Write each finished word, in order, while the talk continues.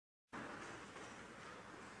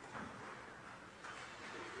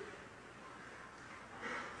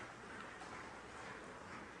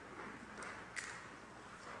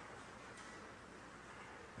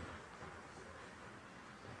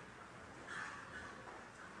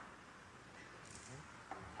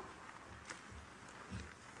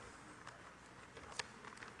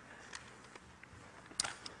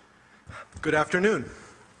Good afternoon.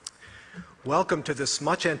 Welcome to this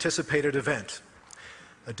much anticipated event,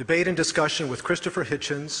 a debate and discussion with Christopher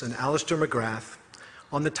Hitchens and Alister Mcgrath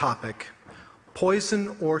on the topic,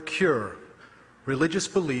 Poison or Cure? Religious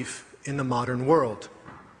Belief in the Modern World.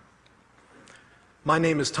 My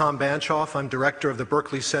name is Tom Banchoff. I'm director of the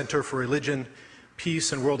Berkeley Center for Religion,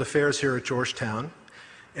 Peace, and World Affairs here at Georgetown,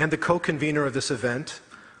 and the co-convener of this event,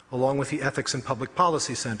 along with the Ethics and Public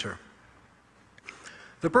Policy Center.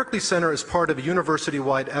 The Berkeley Center is part of a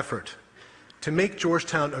university-wide effort to make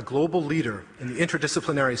Georgetown a global leader in the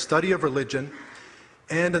interdisciplinary study of religion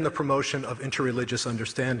and in the promotion of interreligious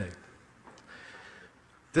understanding.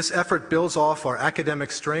 This effort builds off our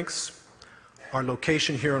academic strengths, our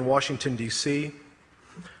location here in Washington, D.C.,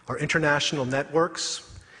 our international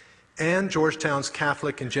networks, and Georgetown's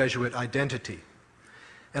Catholic and Jesuit identity,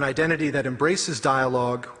 an identity that embraces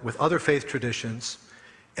dialogue with other faith traditions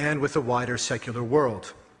and with the wider secular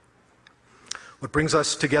world. What brings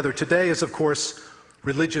us together today is, of course,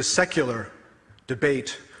 religious secular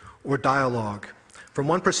debate or dialogue. From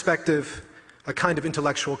one perspective, a kind of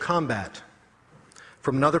intellectual combat.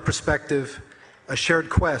 From another perspective, a shared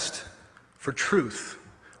quest for truth,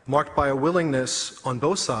 marked by a willingness on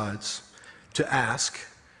both sides to ask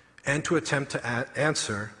and to attempt to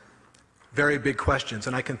answer very big questions.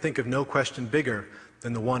 And I can think of no question bigger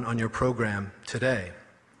than the one on your program today.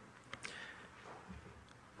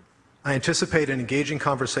 I anticipate an engaging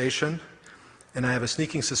conversation, and I have a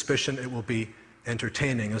sneaking suspicion it will be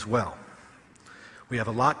entertaining as well. We have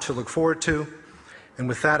a lot to look forward to, and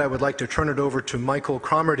with that I would like to turn it over to Michael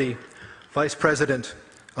Cromarty, Vice President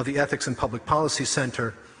of the Ethics and Public Policy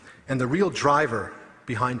Center, and the real driver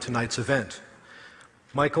behind tonight's event.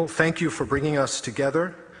 Michael, thank you for bringing us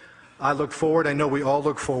together. I know we all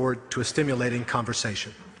look forward to a stimulating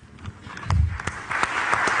conversation.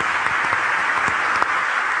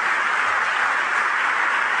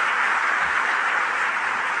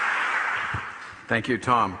 Thank you,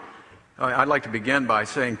 Tom. I'd like to begin by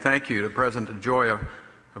saying thank you to President DeGioia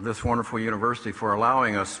of this wonderful university for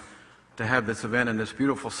allowing us to have this event in this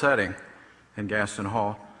beautiful setting in Gaston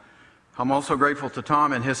Hall. I'm also grateful to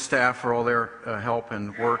Tom and his staff for all their help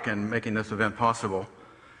and work in making this event possible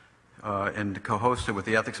and to co-host it with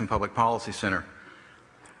the Ethics and Public Policy Center.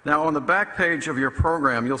 Now, on the back page of your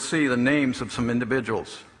program, you'll see the names of some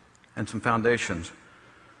individuals and some foundations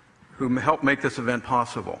who helped make this event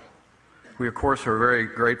possible. We, of course, are very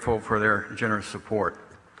grateful for their generous support.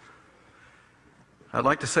 I'd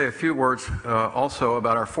like to say a few words also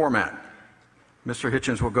about our format. Mr.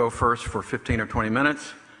 Hitchens will go first for 15 or 20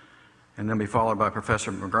 minutes, and then be followed by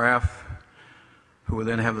Professor Mcgrath, who will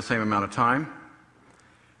then have the same amount of time.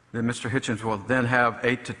 Then Mr. Hitchens will then have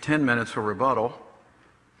 8 to 10 minutes for rebuttal,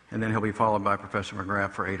 and then he'll be followed by Professor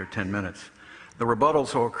Mcgrath for 8 or 10 minutes. The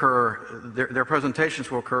rebuttals will occur, their presentations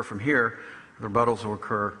will occur from here. The rebuttals will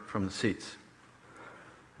occur from the seats.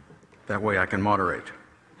 That way I can moderate.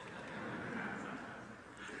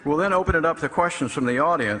 We'll then open it up to questions from the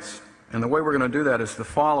audience, and the way we're going to do that is the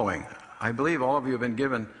following. I believe all of you have been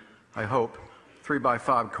given, I hope,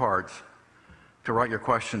 3x5 cards to write your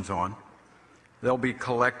questions on. They'll be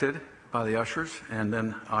collected by the ushers, and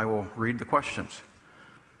then I will read the questions.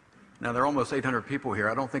 Now, there are almost 800 people here.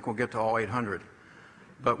 I don't think we'll get to all 800,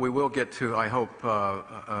 but we will get to, I hope,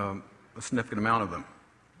 a significant amount of them.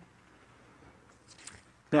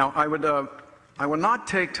 Now, I will not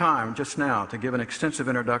take time just now to give an extensive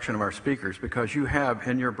introduction of our speakers because you have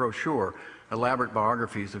in your brochure elaborate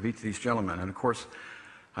biographies of each of these gentlemen. And of course,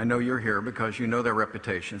 I know you're here because you know their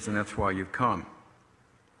reputations, and that's why you've come.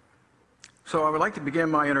 So I would like to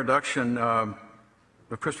begin my introduction of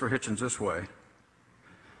Christopher Hitchens this way,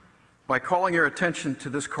 by calling your attention to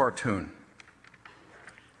this cartoon.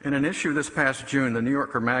 In an issue this past June, the New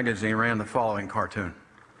Yorker magazine ran the following cartoon.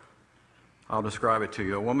 I'll describe it to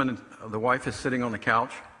you. A woman, the wife is sitting on the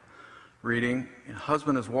couch, reading, and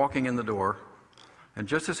husband is walking in the door, and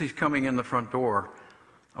just as he's coming in the front door,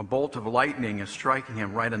 a bolt of lightning is striking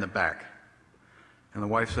him right in the back. And the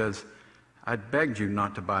wife says, "I begged you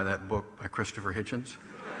not to buy that book by Christopher Hitchens."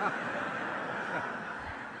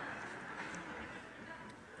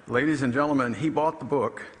 Ladies and gentlemen, he bought the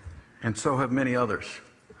book, and so have many others.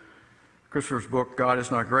 Christopher's book, God Is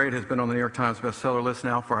Not Great, has been on the New York Times bestseller list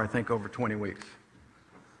now for, I think, over 20 weeks.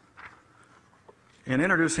 In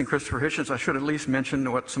introducing Christopher Hitchens, I should at least mention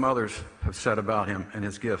what some others have said about him and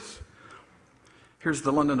his gifts. Here's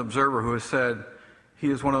the London Observer, who has said,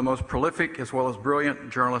 "He is one of the most prolific as well as brilliant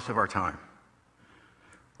journalists of our time."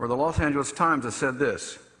 Or the Los Angeles Times has said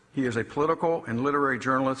this, "He is a political and literary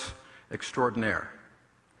journalist extraordinaire."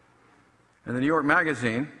 And the New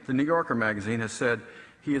Yorker magazine has said,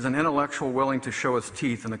 He is an intellectual willing to show his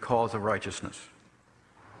teeth in the cause of righteousness.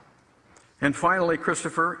 And finally,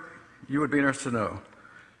 Christopher, you would be interested to know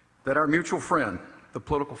that our mutual friend, the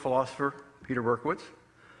political philosopher Peter Berkowitz,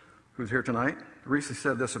 who's here tonight, recently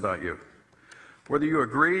said this about you. Whether you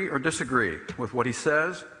agree or disagree with what he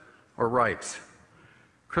says or writes,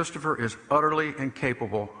 Christopher is utterly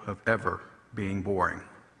incapable of ever being boring.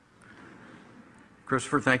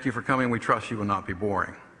 Christopher, thank you for coming. We trust you will not be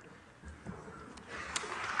boring.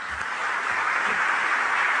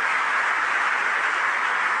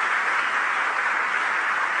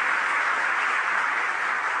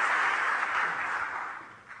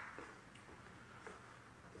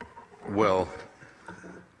 Well,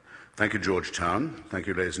 thank you, Georgetown. Thank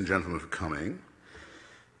you, ladies and gentlemen, for coming.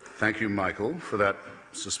 Thank you, Michael, for that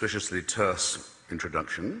suspiciously terse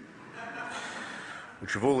introduction,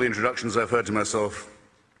 which of all the introductions I've heard to myself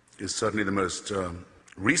is certainly the most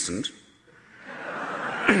recent.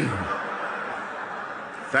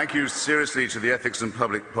 Thank you seriously to the Ethics and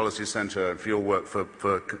Public Policy Center for your work,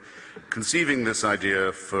 for conceiving this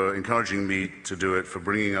idea, for encouraging me to do it, for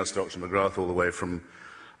bringing us Dr. Mcgrath all the way from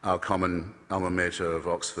our common alma mater of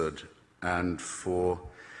Oxford, and for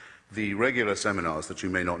the regular seminars that you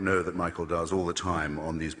may not know that Michael does all the time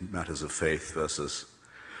on these matters of faith versus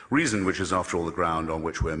reason, which is, after all, the ground on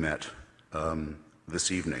which we're met this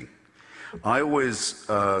evening. I always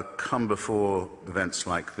come before events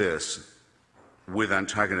like this with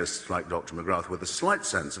antagonists like Dr. Mcgrath with a slight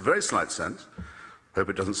sense, a very slight sense, hope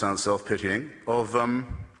it doesn't sound self-pitying, of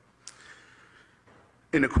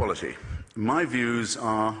inequality. My views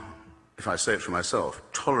are, if I say it for myself,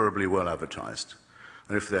 tolerably well advertised.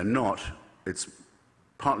 And if they're not, it's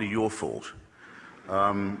partly your fault.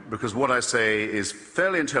 Because what I say is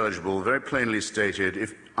fairly intelligible, very plainly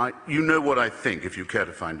stated. You know what I think, if you care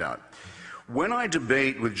to find out. When I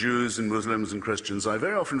debate with Jews and Muslims and Christians, I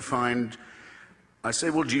very often find, I say,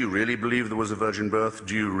 well, do you really believe there was a virgin birth?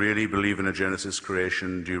 Do you really believe in a Genesis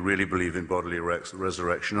creation? Do you really believe in bodily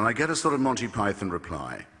resurrection? And I get a sort of Monty Python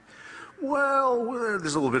reply. Well,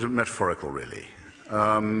 there's a little bit of metaphorical, really.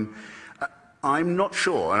 I'm not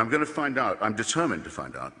sure, and I'm going to find out, I'm determined to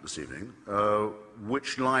find out this evening,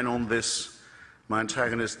 which line on this my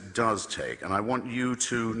antagonist does take, and I want you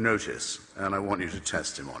to notice, and I want you to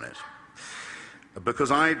test him on it.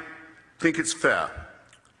 Because I think it's fair,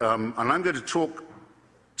 and I'm going to talk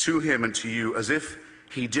to him and to you as if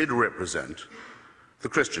he did represent the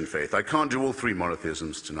Christian faith. I can't do all three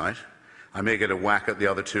monotheisms tonight. I may get a whack at the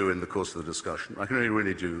other two in the course of the discussion. I can only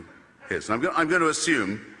really do his. And I'm going to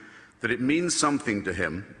assume that it means something to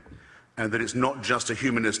him, and that it's not just a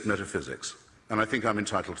humanist metaphysics. And I think I'm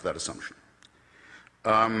entitled to that assumption.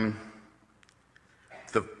 The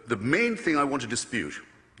main thing I want to dispute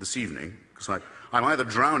this evening, because I'm either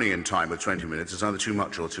drowning in time with 20 minutes, it's either too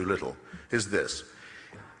much or too little, is this.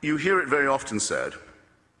 You hear it very often said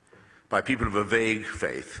by people of a vague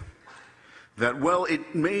faith that, well,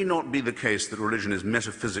 it may not be the case that religion is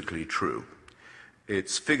metaphysically true.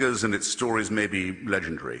 Its figures and its stories may be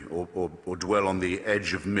legendary or dwell on the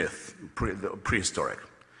edge of myth, prehistoric.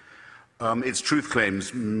 Its truth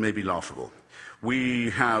claims may be laughable. We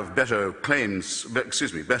have better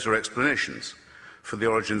explanations for the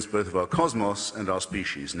origins both of our cosmos and our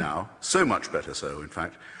species now, so much better so, in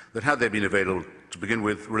fact, that had they been available to begin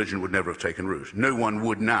with, religion would never have taken root. No one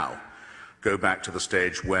would now go back to the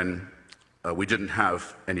stage when we didn't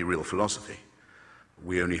have any real philosophy.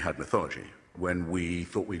 We only had mythology. When we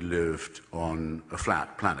thought we lived on a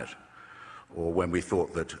flat planet, or when we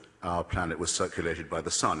thought that our planet was circulated by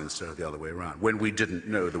the sun instead of the other way around, when we didn't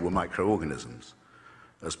know there were microorganisms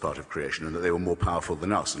as part of creation and that they were more powerful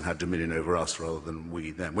than us and had dominion over us rather than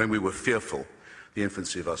we them, when we were fearful, the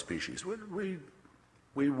infancy of our species, we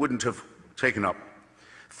wouldn't have taken up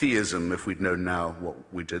theism if we'd known now what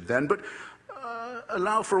we did then. But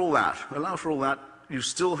allow for all that. Allow for all that. You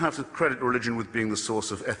still have to credit religion with being the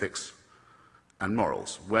source of ethics and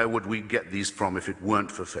morals. Where would we get these from if it weren't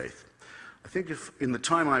for faith? I think if, in the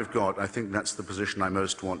time I've got, I think that's the position I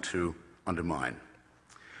most want to undermine.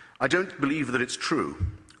 I don't believe that it's true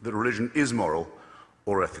that religion is moral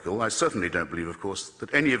or ethical. I certainly don't believe, of course,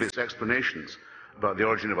 that any of its explanations about the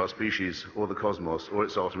origin of our species or the cosmos or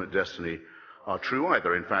its ultimate destiny are true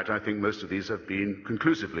either. In fact, I think most of these have been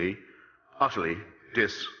conclusively, utterly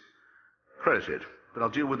discredited. But I'll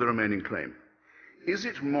deal with the remaining claim. Is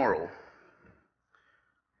it moral?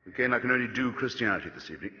 Again, I can only do Christianity this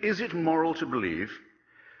evening. Is it moral to believe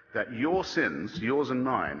that your sins, yours and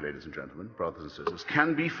mine, ladies and gentlemen, brothers and sisters,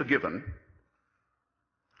 can be forgiven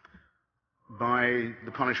by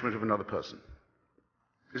the punishment of another person?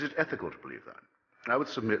 Is it ethical to believe that? I would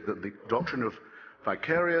submit that the doctrine of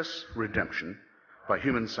vicarious redemption by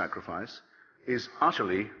human sacrifice is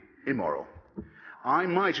utterly immoral. I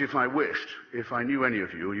might, if I wished, if I knew any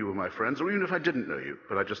of you, you were my friends, or even if I didn't know you,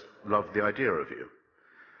 but I just loved the idea of you.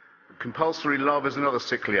 Compulsory love is another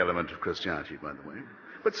sickly element of Christianity, by the way.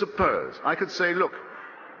 But suppose I could say, look,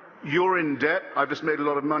 you're in debt, I've just made a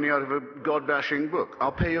lot of money out of a God-bashing book.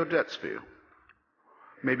 I'll pay your debts for you.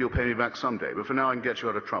 Maybe you'll pay me back someday, but for now I can get you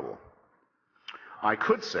out of trouble. I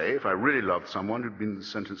could say, if I really loved someone who'd been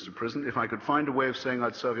sentenced to prison, if I could find a way of saying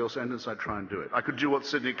I'd serve your sentence, I'd try and do it. I could do what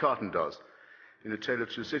Sidney Carton does in A Tale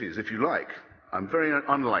of Two Cities, if you like. I'm very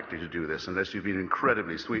unlikely to do this unless you've been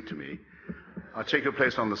incredibly sweet to me. I'll take your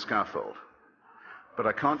place on the scaffold. But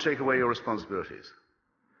I can't take away your responsibilities.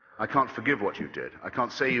 I can't forgive what you did. I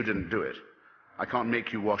can't say you didn't do it. I can't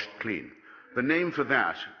make you washed clean. The name for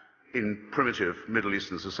that in primitive Middle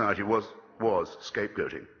Eastern society was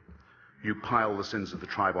scapegoating. You pile the sins of the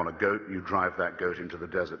tribe on a goat, you drive that goat into the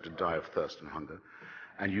desert to die of thirst and hunger,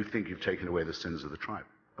 and you think you've taken away the sins of the tribe.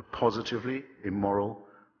 A positively immoral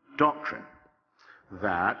doctrine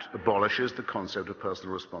that abolishes the concept of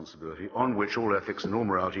personal responsibility on which all ethics and all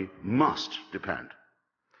morality must depend.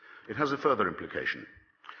 It has a further implication.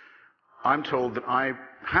 I'm told that I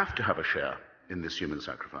have to have a share in this human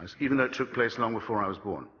sacrifice, even though it took place long before I was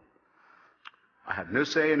born. I had no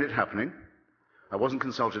say in it happening. I wasn't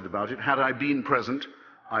consulted about it. Had I been present,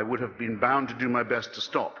 I would have been bound to do my best to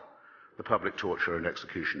stop the public torture and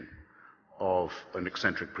execution of an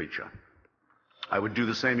eccentric preacher. I would do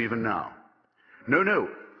the same even now. No,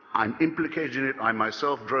 I'm implicated in it. I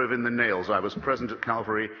myself drove in the nails. I was present at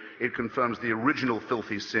Calvary. It confirms the original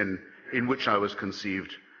filthy sin in which I was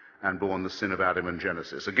conceived and born, the sin of Adam in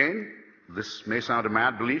Genesis. Again, this may sound a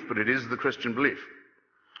mad belief, but it is the Christian belief.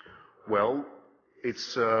 Well,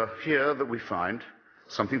 it's here that we find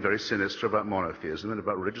something very sinister about monotheism and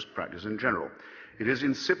about religious practice in general. It is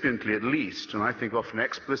incipiently, at least, and I think often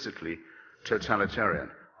explicitly,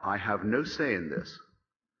 totalitarian. I have no say in this.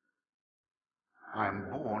 I am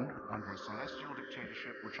born under a celestial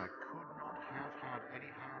dictatorship which I could not have had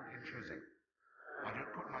any hand in choosing. I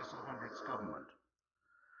don't put myself under its government.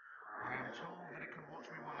 I am told that it can watch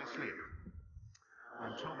me while I sleep.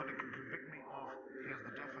 I'm told that it can convict me of, here's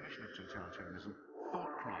the definition of totalitarianism,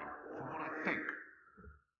 thought crime. For what I think,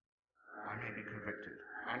 I may be convicted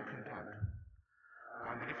and condemned.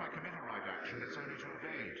 And that if I commit a right action, it's only to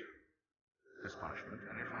evade this punishment.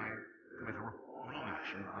 And if I commit a wrong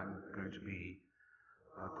action, I'm going to be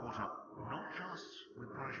caught up not just with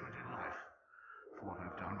punishment in life for what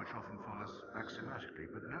I've done, which often follows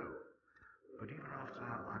axiomatically, but even after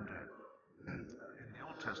I'm dead. In the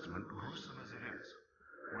Old Testament, gruesome as it is,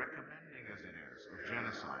 recommending as it is of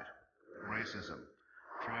genocide, racism,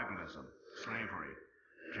 tribalism, slavery,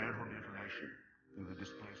 genital mutilation, and the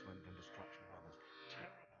displacement and destruction of others,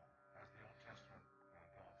 terrible as the Old Testament gods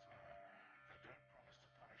are, they don't promise to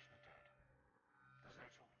punish the dead. There's no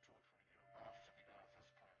talk of torture in you after the earth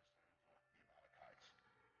has closed over the Amalekites.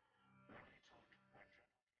 When he told when General makes his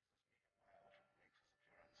appearance,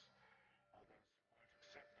 others won't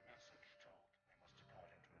accept the message told they must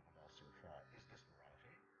depart into everlasting fire. Is this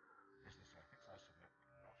morality? Is this ethics? I submit, not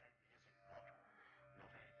only is it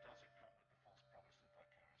not only does it come with the false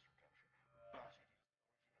promise of vicarious redemption, but it is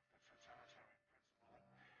the origin of the totalitarian principle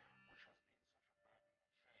which has been such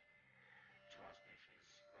a burden and shame to our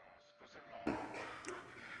species for so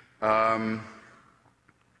long.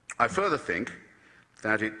 I further think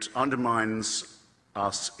that it undermines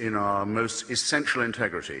us in our most essential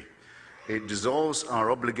integrity. It dissolves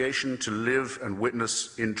our obligation to live and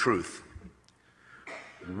witness in truth.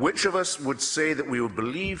 Which of us would say that we would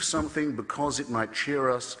believe something because it might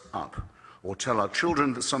cheer us up, or tell our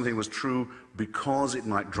children that something was true because it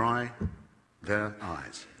might dry their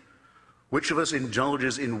eyes? Which of us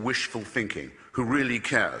indulges in wishful thinking, who really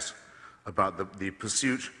cares about the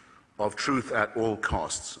pursuit of truth at all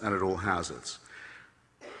costs and at all hazards?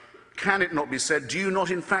 Can it not be said, do you not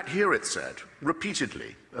in fact hear it said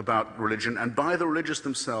repeatedly about religion and by the religious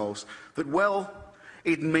themselves that, well,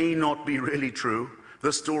 it may not be really true,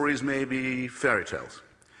 the stories may be fairy tales,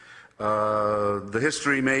 the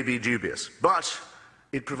history may be dubious, but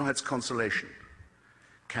it provides consolation?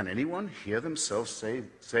 Can anyone hear themselves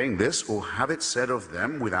saying this or have it said of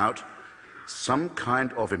them without some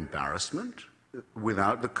kind of embarrassment,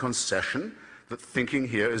 without the concession that thinking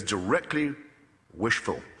here is directly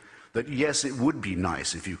wishful? That yes, it would be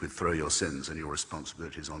nice if you could throw your sins and your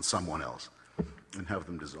responsibilities on someone else and have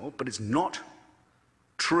them dissolved, but it's not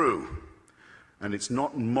true, and it's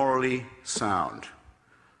not morally sound.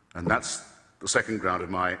 And that's the second ground of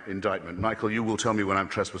my indictment. Michael, you will tell me when I'm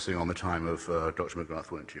trespassing on the time of Dr. Mcgrath,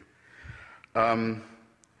 won't you? On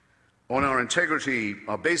our integrity,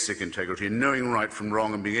 our basic integrity in knowing right from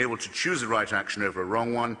wrong and being able to choose the right action over a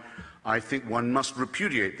wrong one, I think one must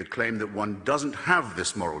repudiate the claim that one doesn't have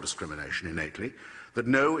this moral discrimination innately, that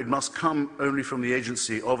no, it must come only from the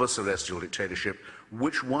agency of a celestial dictatorship,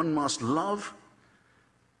 which one must love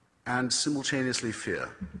and simultaneously fear.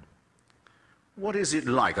 What is it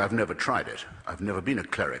like? I've never tried it. I've never been a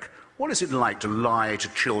cleric. What is it like to lie to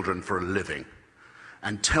children for a living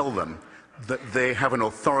and tell them that they have an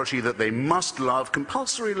authority that they must love,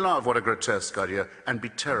 compulsory love, what a grotesque idea, and be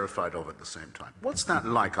terrified of at the same time? What's that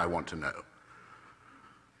like, I want to know?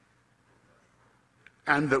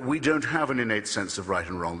 And that we don't have an innate sense of right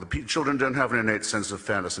and wrong. The children don't have an innate sense of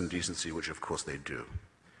fairness and decency, which of course they do.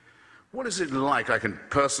 What is it like? I can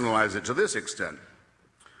personalize it to this extent.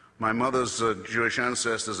 My mother's Jewish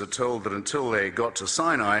ancestors are told that until they got to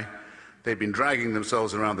Sinai, they'd been dragging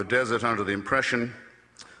themselves around the desert under the impression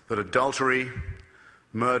that adultery,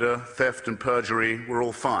 murder, theft, and perjury were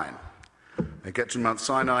all fine. They get to Mount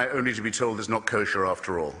Sinai only to be told it's not kosher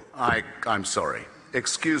after all. I'm sorry.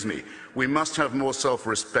 Excuse me. We must have more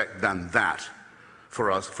self-respect than that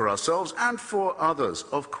for us, for ourselves and for others.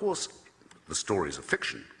 Of course, the story is a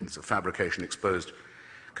fiction. It's a fabrication exposed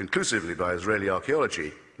conclusively by Israeli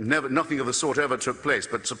archaeology. Nothing of the sort ever took place,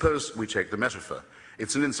 but suppose we take the metaphor.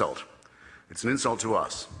 It's an insult. It's an insult to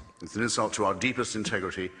us. It's an insult to our deepest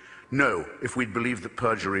integrity. No, if we'd believed that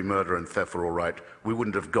perjury, murder, and theft were all right, we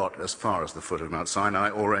wouldn't have got as far as the foot of Mount Sinai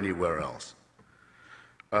or anywhere else.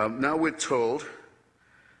 Now we're told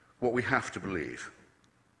what we have to believe.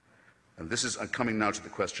 And this is coming now to the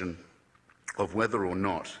question of whether or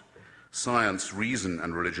not science, reason,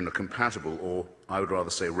 and religion are compatible, or I would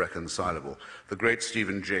rather say reconcilable. The great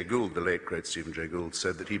Stephen Jay Gould, the late great Stephen Jay Gould,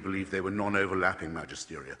 said that he believed they were non-overlapping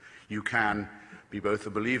magisteria. You can be both a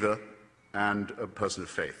believer and a person of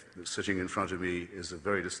faith. Sitting in front of me is a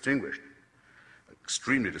very distinguished,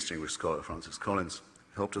 extremely distinguished scholar, Francis Collins,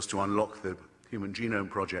 helped us to unlock the Human Genome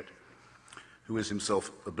Project, who is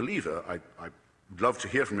himself a believer. I'd love to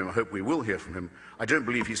hear from him. I hope we will hear from him. I don't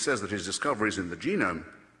believe he says that his discoveries in the genome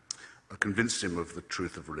convinced him of the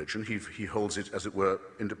truth of religion. He holds it, as it were,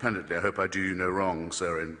 independently. I hope I do you no wrong,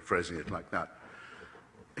 sir, in phrasing it like that.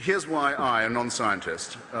 Here's why I, a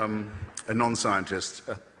non-scientist,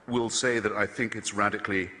 will say that I think it's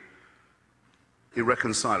radically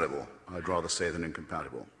irreconcilable, I'd rather say, than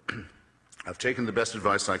incompatible. I've taken the best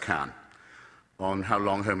advice I can on how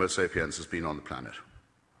long Homo sapiens has been on the planet.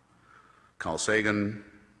 Carl Sagan,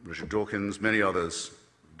 Richard Dawkins, many others,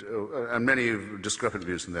 and many discrepant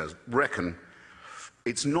views in theirs, reckon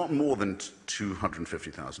it's not more than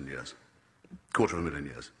 250,000 years, quarter of a million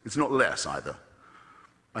years. It's not less either.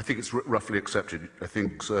 I think it's roughly accepted. I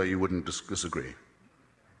think, sir, you wouldn't disagree.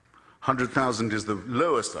 100,000 is the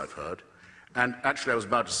lowest I've heard. And actually, I was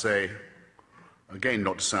about to say, again,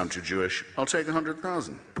 not to sound too Jewish, I'll take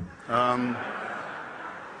 100,000.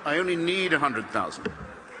 I only need 100,000.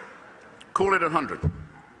 Call it 100.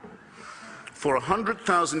 For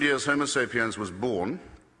 100,000 years, Homo sapiens was born,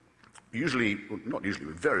 usually, not usually,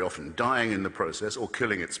 but very often, dying in the process or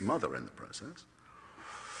killing its mother in the process.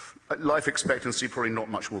 Life expectancy probably not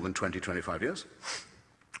much more than 20, 25 years.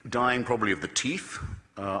 Dying probably of the teeth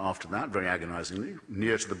after that, very agonizingly,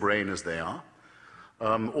 near to the brain as they are,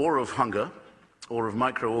 or of hunger, or of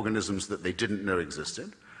microorganisms that they didn't know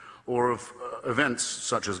existed, or of events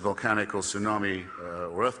such as volcanic or tsunami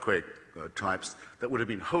or earthquake types that would have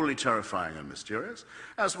been wholly terrifying and mysterious,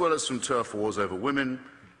 as well as some turf wars over women,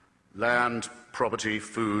 land, property,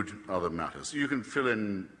 food, other matters. You can fill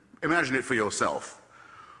in, imagine it for yourself,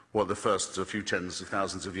 what the first few tens of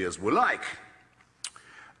thousands of years were like.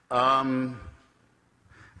 And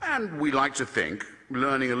we like to think,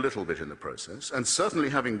 learning a little bit in the process, and certainly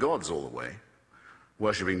having gods all the way,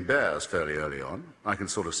 worshipping bears fairly early on, I can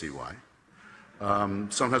sort of see why.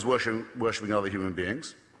 Sometimes worshipping other human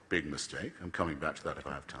beings, big mistake. I'm coming back to that if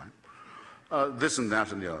I have time. This and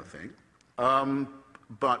that and the other thing.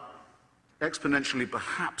 But exponentially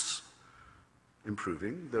perhaps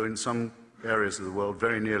improving, though in some areas of the world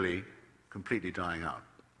very nearly completely dying out,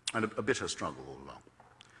 and a bitter struggle all along.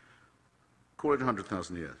 Call it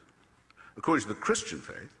 100,000 years. According to the Christian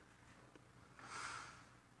faith,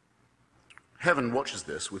 heaven watches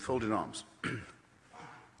this with folded arms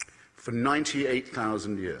for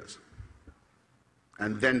 98,000 years,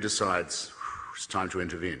 and then decides it's time to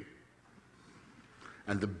intervene.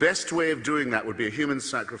 And the best way of doing that would be a human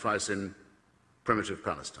sacrifice in primitive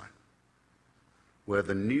Palestine, where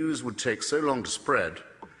the news would take so long to spread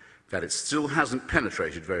that it still hasn't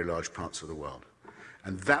penetrated very large parts of the world.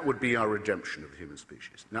 And that would be our redemption of the human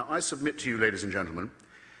species. Now, I submit to you, ladies and gentlemen,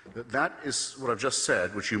 that is what I've just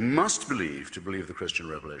said, which you must believe to believe the Christian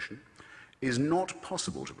revelation, is not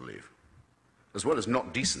possible to believe, as well as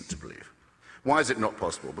not decent to believe. Why is it not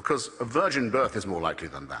possible? Because a virgin birth is more likely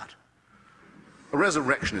than that. A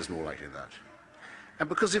resurrection is more likely than that. And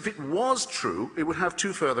because if it was true, it would have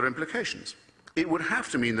two further implications. It would have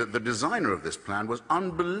to mean that the designer of this plan was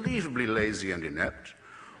unbelievably lazy and inept,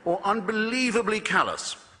 or unbelievably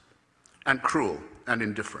callous and cruel and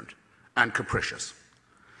indifferent and capricious.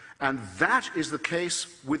 And that is the case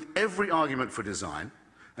with every argument for design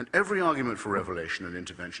and every argument for revelation and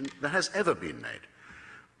intervention that has ever been made.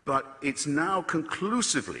 But it's now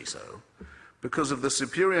conclusively so because of the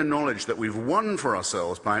superior knowledge that we've won for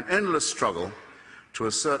ourselves by an endless struggle to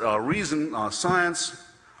assert our reason, our science,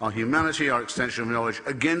 our humanity, our extension of knowledge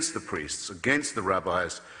against the priests, against the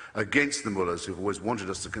rabbis, against the mullahs who've always wanted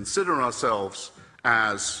us to consider ourselves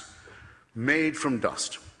as made from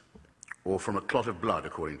dust, or from a clot of blood,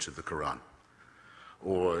 according to the Quran,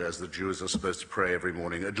 or as the Jews are supposed to pray every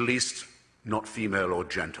morning, at least not female or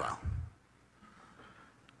Gentile.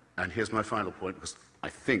 And here's my final point, because I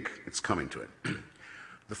think it's coming to it.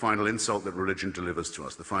 The final insult that religion delivers to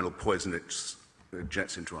us, the final poison it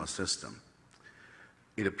injects into our system.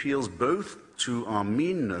 It appeals both to our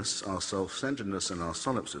meanness, our self-centeredness, and our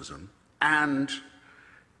solipsism, and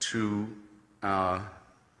to our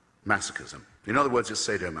masochism. In other words, it's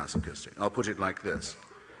sadomasochistic. I'll put it like this.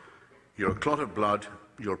 You're a clot of blood,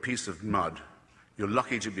 you're a piece of mud, you're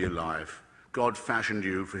lucky to be alive. God fashioned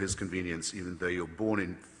you for his convenience, even though you're born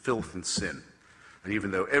in filth and sin. And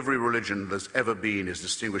even though every religion there's ever been is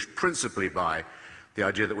distinguished principally by the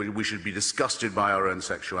idea that we should be disgusted by our own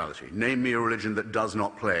sexuality. Name me a religion that does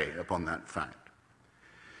not play upon that fact.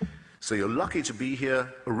 So you're lucky to be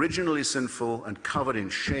here, originally sinful and covered in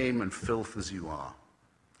shame and filth as you are.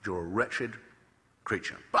 You're a wretched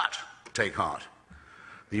creature. But take heart.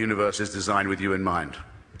 The universe is designed with you in mind.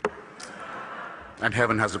 And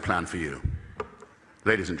heaven has a plan for you.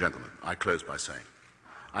 Ladies and gentlemen, I close by saying,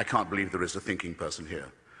 I can't believe there is a thinking person here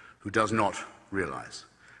who does not realize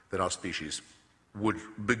that our species would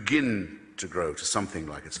begin to grow to something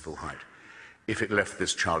like its full height if it left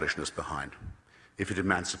this childishness behind, if it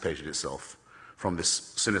emancipated itself from this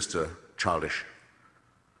sinister, childish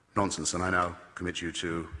nonsense. And I now commit you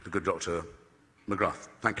to the good Dr. Mcgrath.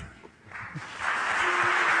 Thank you.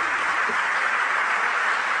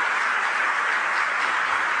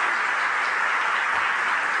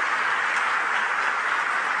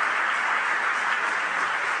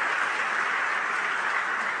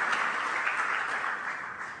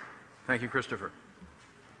 Thank you, Christopher.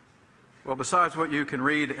 Well, besides what you can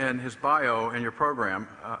read in his bio in your program,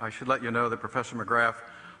 I should let you know that Professor Mcgrath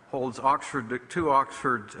holds two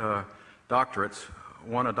Oxford doctorates,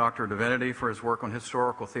 one a Doctor of Divinity for his work on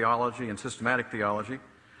historical theology and systematic theology,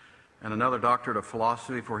 and another Doctorate of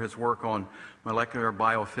Philosophy for his work on molecular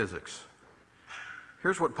biophysics.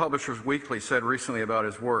 Here's what Publishers Weekly said recently about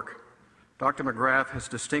his work. Dr. Mcgrath has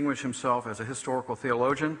distinguished himself as a historical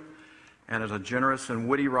theologian and as a generous and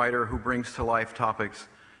witty writer who brings to life topics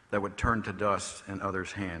that would turn to dust in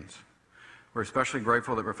others' hands. We're especially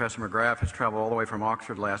grateful that Professor Mcgrath has traveled all the way from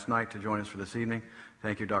Oxford last night to join us for this evening.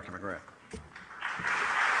 Thank you, Dr. Mcgrath.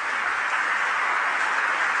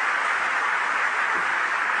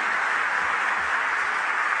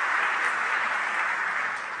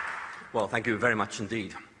 Well, thank you very much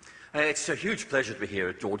indeed. It's a huge pleasure to be here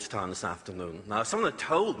at Georgetown this afternoon. Now, someone had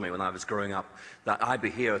told me when I was growing up that I'd be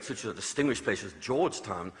here at such a distinguished place as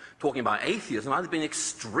Georgetown talking about atheism. I'd have been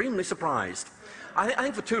extremely surprised. I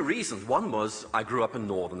think for two reasons. One was I grew up in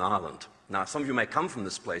Northern Ireland. Now, some of you may come from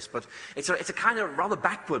this place, but it's a kind of rather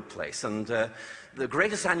backward place. And the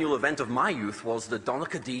greatest annual event of my youth was the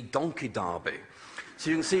Donaghadee Donkey Derby. So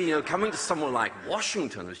you can see, coming to somewhere like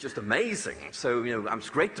Washington was just amazing. So, it's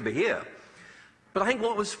great to be here. But I think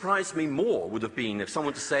what would surprise me more would have been if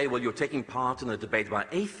someone to say, well, you're taking part in a debate about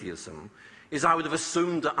atheism, is I would have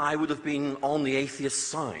assumed that I would have been on the atheist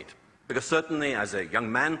side. Because certainly, as a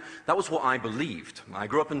young man, that was what I believed. I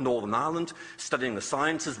grew up in Northern Ireland, studying the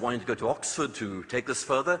sciences, wanting to go to Oxford to take this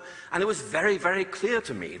further, and it was very, very clear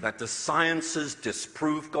to me that the sciences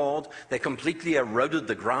disprove God, they completely eroded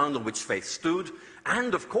the ground on which faith stood,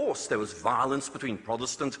 and of course there was violence between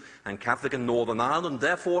Protestant and Catholic in Northern Ireland.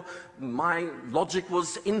 Therefore, my logic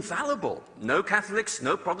was infallible. No Catholics,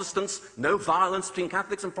 no Protestants, no violence between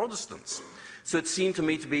Catholics and Protestants. So it seemed to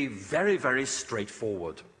me to be very, very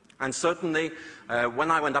straightforward. And certainly,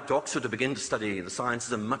 when I went up to Oxford to begin to study the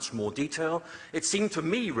sciences in much more detail, it seemed to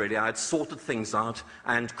me, really, I had sorted things out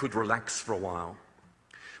and could relax for a while.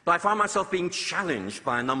 But I found myself being challenged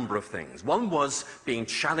by a number of things. One was being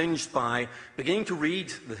challenged by beginning to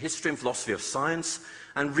read the history and philosophy of science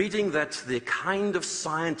and reading that the kind of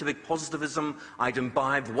scientific positivism I'd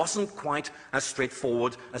imbibed wasn't quite as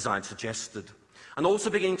straightforward as I'd suggested. And also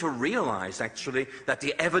beginning to realize, actually, that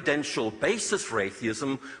the evidential basis for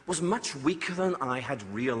atheism was much weaker than I had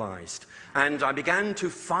realized. And I began to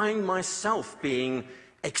find myself being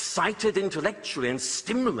excited intellectually and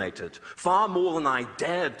stimulated far more than I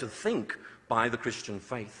dared to think by the Christian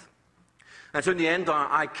faith. And so in the end,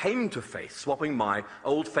 I came to faith, swapping my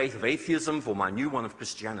old faith of atheism for my new one of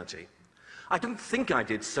Christianity. I don't think I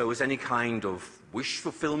did so as any kind of wish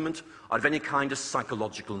fulfillment or of any kind of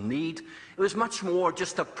psychological need. It was much more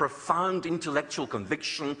just a profound intellectual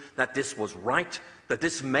conviction that this was right, that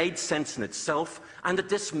this made sense in itself, and that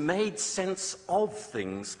this made sense of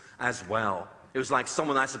things as well. It was like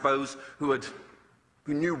someone, I suppose, who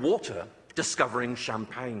knew water discovering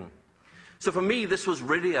champagne. So for me, this was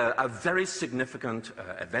really a very significant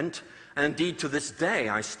event. And indeed, to this day,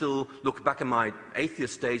 I still look back at my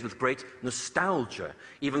atheist days with great nostalgia,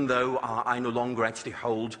 even though I no longer actually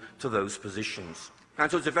hold to those positions. And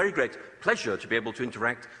so it's a very great pleasure to be able to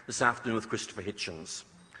interact this afternoon with Christopher Hitchens.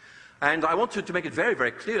 And I want to make it very, very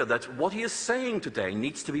clear that what he is saying today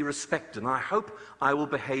needs to be respected, and I hope I will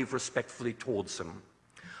behave respectfully towards him.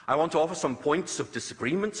 I want to offer some points of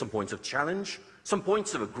disagreement, some points of challenge, some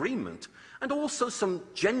points of agreement, and also some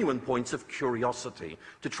genuine points of curiosity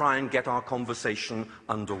to try and get our conversation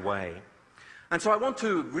underway. And so I want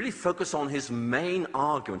to really focus on his main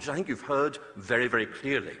argument, which I think you've heard very, very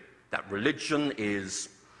clearly, that religion is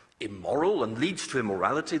immoral and leads to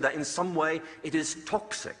immorality, that in some way it is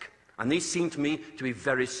toxic. And these seem to me to be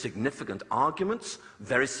very significant arguments,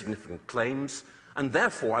 very significant claims, and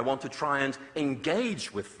therefore I want to try and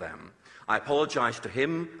engage with them. I apologize to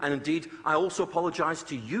him, and indeed I also apologize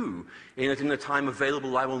to you, in that in the time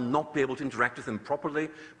available I will not be able to interact with him properly,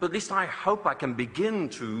 but at least I hope I can begin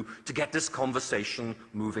to get this conversation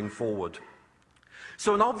moving forward.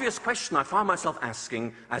 So an obvious question I found myself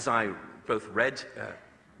asking as I both read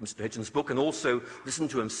Mr. Hitchens' book and also listened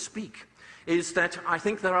to him speak, is that I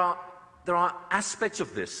think there are aspects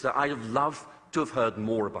of this that I'd have loved to have heard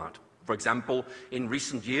more about. For example, in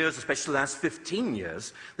recent years, especially the last 15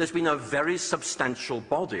 years, there's been a very substantial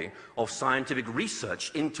body of scientific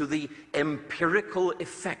research into the empirical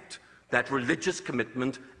effect that religious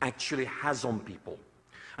commitment actually has on people.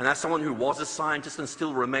 And as someone who was a scientist and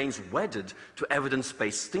still remains wedded to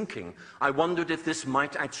evidence-based thinking, I wondered if this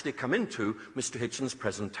might actually come into Mr. Hitchens'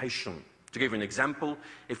 presentation. To give you an example,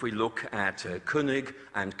 if we look at Koenig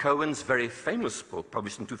and Cohen's very famous book,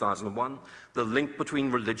 published in 2001, The Link Between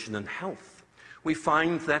Religion and Health, we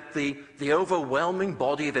find that the overwhelming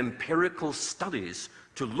body of empirical studies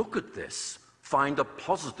to look at this find a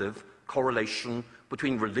positive correlation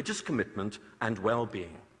between religious commitment and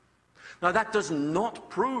well-being. Now, that does not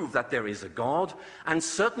prove that there is a God, and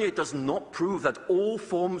certainly it does not prove that all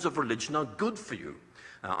forms of religion are good for you.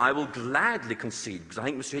 I will gladly concede, because I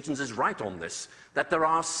think Mr. Hitchens is right on this, that there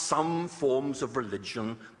are some forms of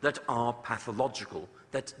religion that are pathological,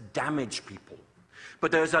 that damage people.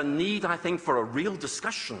 But there's a need, I think, for a real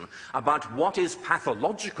discussion about what is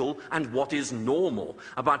pathological and what is normal,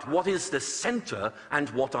 about what is the center and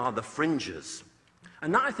what are the fringes.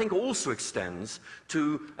 And that, I think, also extends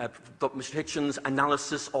to Mr. Hitchens'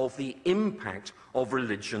 analysis of the impact of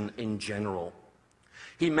religion in general.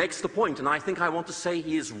 He makes the point, and I think I want to say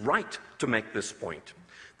he is right to make this point,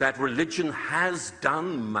 that religion has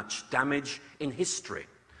done much damage in history.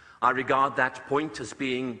 I regard that point as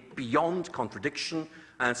being beyond contradiction,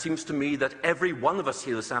 and it seems to me that every one of us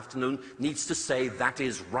here this afternoon needs to say that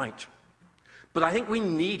is right. But I think we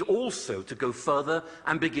need also to go further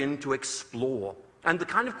and begin to explore. And the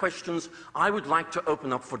kind of questions I would like to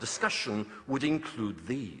open up for discussion would include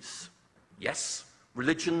these. Yes,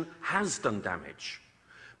 religion has done damage.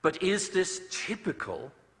 But is this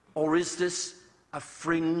typical, or is this a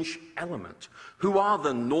fringe element? Who are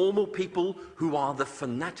the normal people? Who are the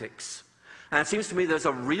fanatics? And it seems to me there's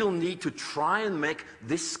a real need to try and make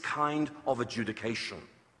this kind of adjudication.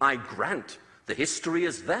 I grant the history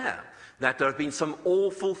is there, that there have been some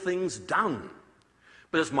awful things done.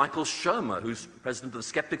 But as Michael Shermer, who's president of the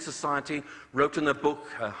Skeptic Society, wrote in a book,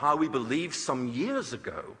 How We Believe, some years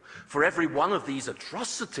ago, for every one of these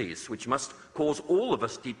atrocities, which must cause all of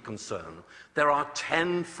us deep concern, there are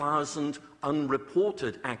 10,000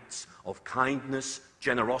 unreported acts of kindness,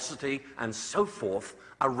 generosity, and so forth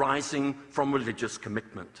arising from religious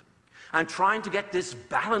commitment. And trying to get this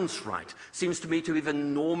balance right seems to me to be of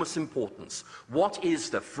enormous importance. What is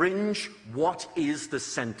the fringe? What is the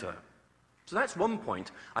center? So that's one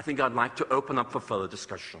point I think I'd like to open up for further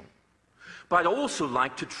discussion. But I'd also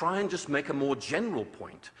like to try and just make a more general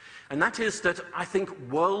point, and that is that I think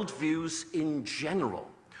worldviews in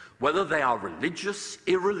general, whether they are religious,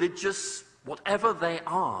 irreligious, whatever they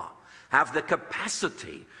are, have the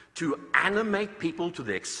capacity to animate people to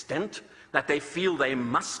the extent that they feel they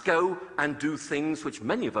must go and do things which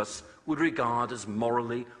many of us would regard as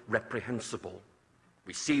morally reprehensible.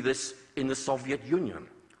 We see this in the Soviet Union,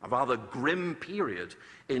 a rather grim period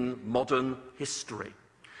in modern history,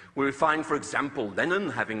 where we find, for example, Lenin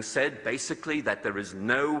having said basically that there is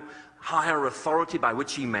no higher authority by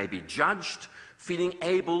which he may be judged, feeling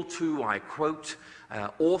able to, I quote,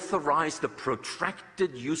 authorize the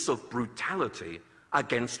protracted use of brutality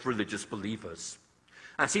against religious believers.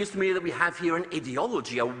 And it seems to me that we have here an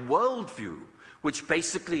ideology, a worldview, which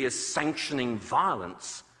basically is sanctioning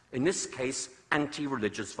violence, in this case,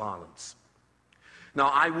 anti-religious violence. Now,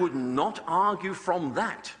 I would not argue from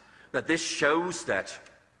that this shows that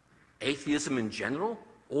atheism in general,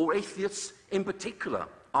 or atheists in particular,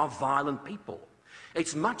 are violent people.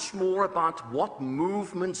 It's much more about what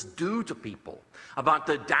movements do to people, about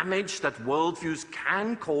the damage that worldviews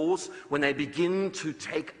can cause when they begin to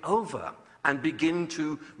take over and begin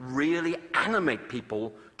to really animate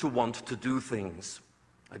people to want to do things.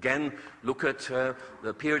 Again, look at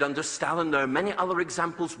the period under Stalin. There are many other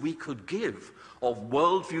examples we could give of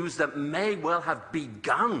worldviews that may well have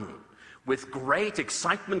begun with great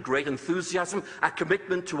excitement, great enthusiasm, a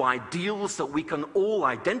commitment to ideals that we can all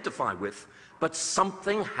identify with, but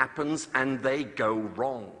something happens and they go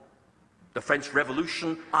wrong. The French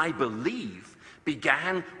Revolution, I believe,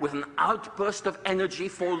 began with an outburst of energy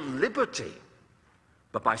for liberty.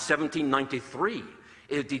 But by 1793,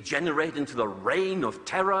 it degenerated into the reign of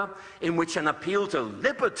terror, in which an appeal to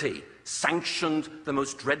liberty sanctioned the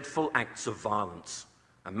most dreadful acts of violence.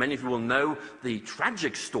 And many of you will know the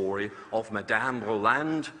tragic story of Madame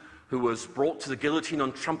Roland, who was brought to the guillotine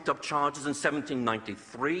on trumped-up charges in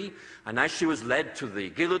 1793, and as she was led to the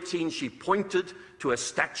guillotine, she pointed to a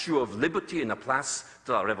statue of liberty in the Place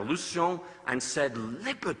de la Révolution and said,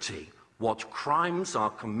 "Liberty, what crimes are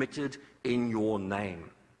committed in your name?"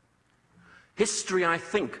 History, I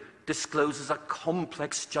think, discloses a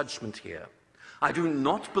complex judgment here. I do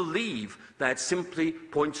not believe that it simply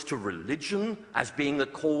points to religion as being the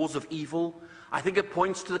cause of evil. I think it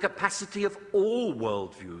points to the capacity of all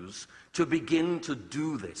worldviews to begin to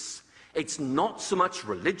do this. It's not so much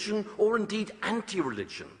religion or indeed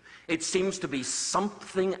anti-religion. It seems to be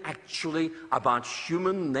something actually about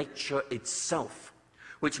human nature itself,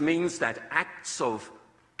 which means that acts of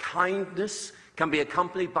kindness can be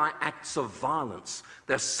accompanied by acts of violence.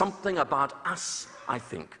 There's something about us, I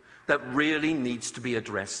think, that really needs to be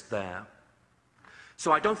addressed there.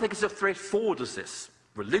 So I don't think it's as straightforward as this.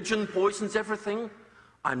 Religion poisons everything?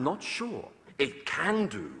 I'm not sure. It can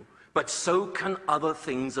do, but so can other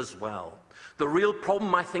things as well. The real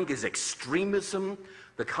problem, I think, is extremism,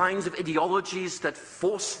 the kinds of ideologies that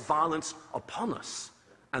force violence upon us.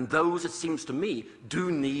 And those, it seems to me,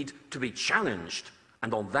 do need to be challenged.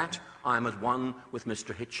 And on that, I am at one with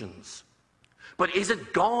Mr. Hitchens. But is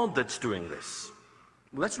it God that's doing this?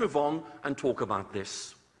 Well, let's move on and talk about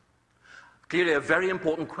this. Clearly, a very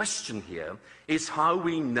important question here is how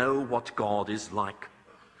we know what God is like.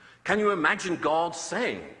 Can you imagine God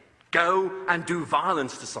saying, "Go and do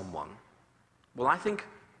violence to someone"? Well, I think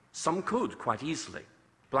some could quite easily.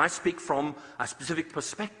 But I speak from a specific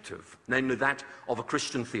perspective, namely that of a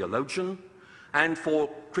Christian theologian. And for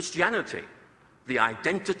Christianity, the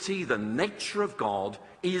identity, the nature of God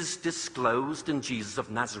is disclosed in Jesus of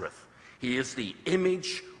Nazareth. He is the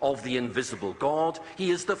image of the invisible God.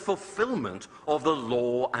 He is the fulfillment of the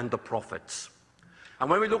law and the prophets. And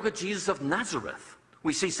when we look at Jesus of Nazareth,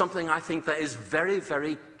 we see something, I think, that is very,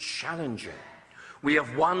 very challenging. We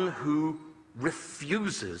have one who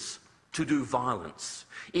refuses to do violence.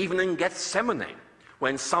 Even in Gethsemane,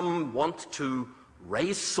 when some want to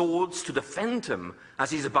raise swords to defend him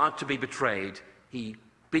as he's about to be betrayed, he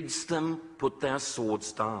bids them put their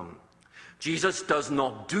swords down. Jesus does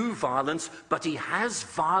not do violence, but he has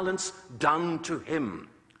violence done to him.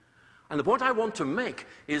 And the point I want to make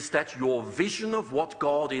is that your vision of what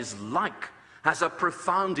God is like has a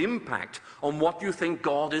profound impact on what you think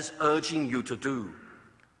God is urging you to do.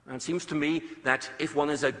 And it seems to me that if one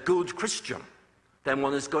is a good Christian, then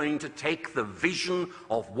one is going to take the vision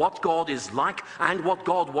of what God is like and what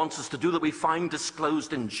God wants us to do that we find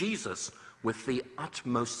disclosed in Jesus with the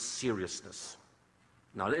utmost seriousness.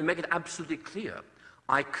 Now, let me make it absolutely clear.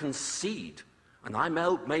 I concede, and I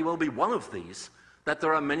may well be one of these, that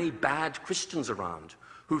there are many bad Christians around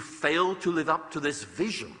who fail to live up to this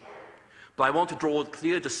vision. but I want to draw a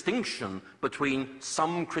clear distinction between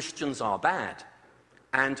some Christians are bad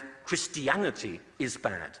and Christianity is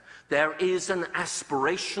bad. There is an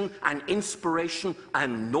aspiration, an inspiration,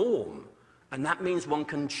 and norm, and that means one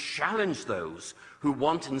can challenge those who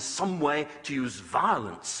want in some way to use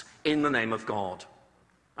violence in the name of God.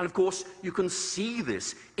 And of course, you can see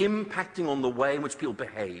this impacting on the way in which people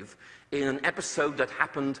behave in an episode that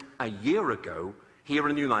happened a year ago here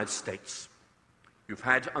in the United States. You've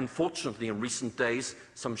had, unfortunately, in recent days,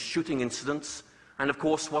 some shooting incidents, and of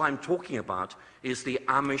course, what I'm talking about is the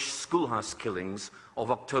Amish schoolhouse killings of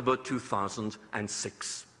October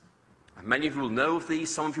 2006. And many of you will know of these,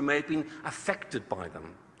 some of you may have been affected by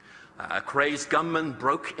them. A crazed gunman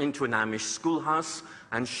broke into an Amish schoolhouse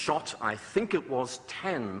and shot, I think it was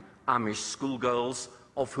 10 Amish schoolgirls,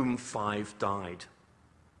 of whom 5 died.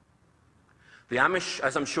 The Amish,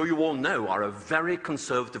 as I'm sure you all know, are a very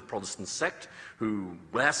conservative Protestant sect who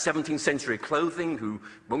wear 17th century clothing, who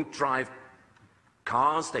won't drive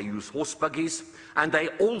cars, they use horse buggies, and they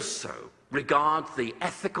also regard the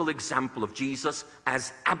ethical example of Jesus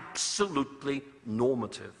as absolutely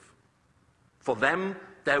normative. For them,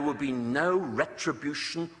 there will be no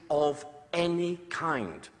retribution of any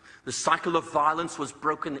kind. The cycle of violence was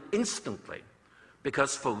broken instantly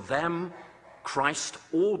because for them, Christ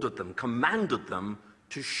ordered them, commanded them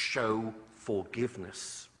to show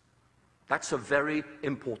forgiveness. That's a very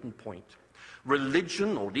important point.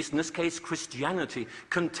 Religion, or at least in this case Christianity,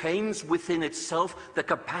 contains within itself the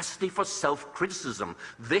capacity for self-criticism.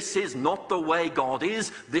 This is not the way God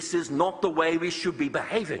is, this is not the way we should be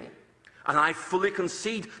behaving. And I fully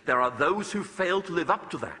concede there are those who fail to live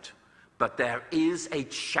up to that. But there is a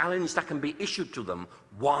challenge that can be issued to them.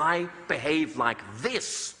 Why behave like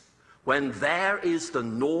this when there is the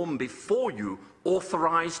norm before you,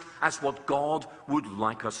 authorized as what God would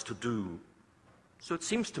like us to do? So it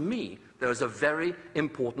seems to me there is a very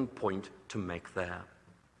important point to make there.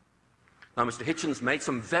 Now, Mr. Hitchens made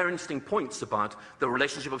some very interesting points about the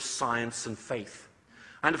relationship of science and faith.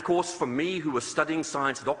 And of course, for me, who was studying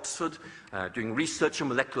science at Oxford, doing research in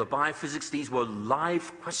molecular biophysics, these were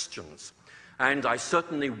live questions. And I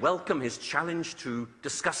certainly welcome his challenge to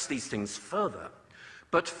discuss these things further.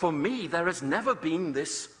 But for me, there has never been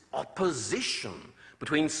this opposition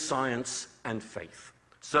between science and faith.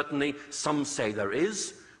 Certainly, some say there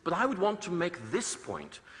is, but I would want to make this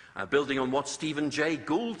point, building on what Stephen Jay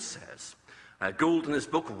Gould says. Gould, in his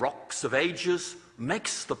book, Rocks of Ages,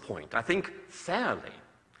 makes the point, I think fairly,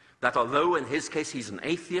 that although in his case he's an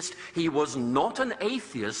atheist, he was not an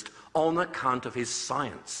atheist on account of his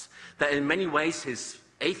science. That in many ways his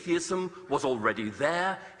atheism was already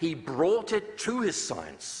there, he brought it to his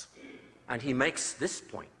science. And he makes this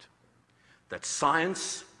point, that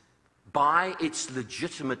science, by its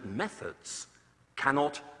legitimate methods,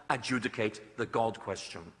 cannot adjudicate the God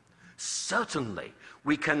question. Certainly,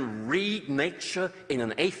 we can read nature in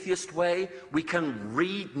an atheist way, we can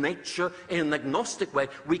read nature in an agnostic way,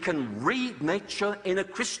 we can read nature in a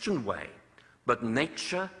Christian way, but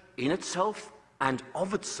nature in itself and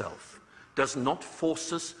of itself does not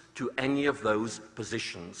force us to any of those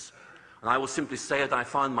positions. And I will simply say that I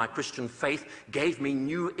found my Christian faith gave me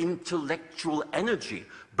new intellectual energy,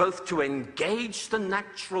 both to engage the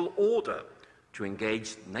natural order. To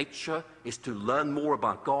engage nature is to learn more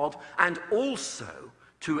about God, and also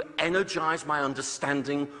to energize my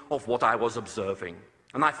understanding of what I was observing.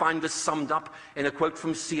 And I find this summed up in a quote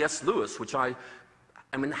from C.S. Lewis, which I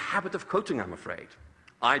am in the habit of quoting, I'm afraid.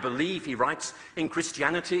 I believe, he writes, in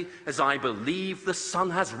Christianity as I believe the sun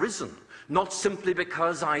has risen, not simply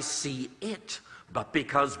because I see it, but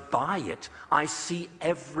because by it I see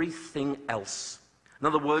everything else. In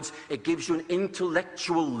other words, it gives you an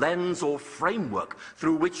intellectual lens or framework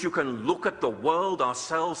through which you can look at the world,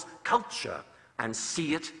 ourselves, culture, and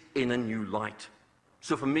see it in a new light.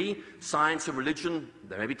 So for me, science and religion,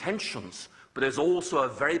 there may be tensions, but there's also a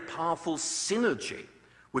very powerful synergy,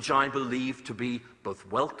 which I believe to be both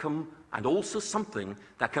welcome and also something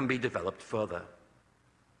that can be developed further.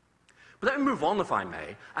 But let me move on, if I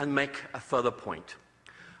may, and make a further point.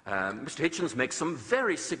 Mr. Hitchens makes some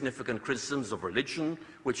very significant criticisms of religion,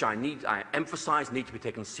 which I emphasize need to be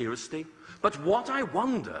taken seriously. But what I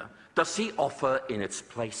wonder does he offer in its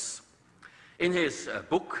place? In his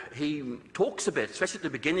book, he talks a bit, especially at the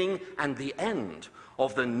beginning and the end,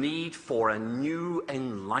 of the need for a new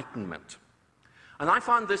enlightenment. And I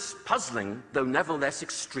find this puzzling, though nevertheless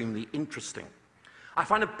extremely interesting. I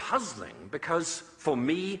find it puzzling because, for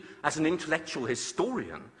me, as an intellectual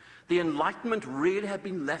historian, the Enlightenment really had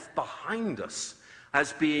been left behind us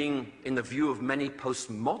as being, in the view of many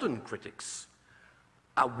postmodern critics,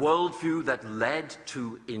 a worldview that led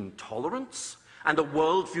to intolerance, and a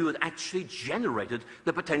worldview that actually generated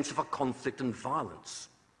the potential for conflict and violence.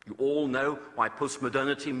 You all know why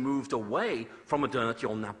postmodernity moved away from modernity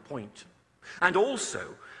on that point. And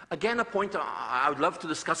also, again, a point I would love to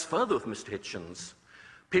discuss further with Mr. Hitchens.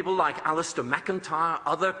 People like Alister Mcgrath,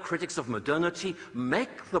 other critics of modernity,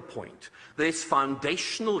 make the point that its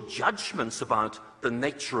foundational judgments about the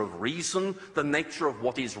nature of reason, the nature of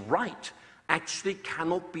what is right, actually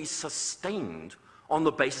cannot be sustained on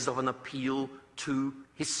the basis of an appeal to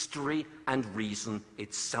history and reason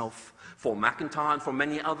itself. For McIntyre and for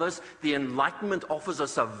many others, the Enlightenment offers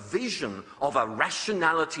us a vision of a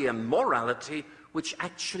rationality and morality which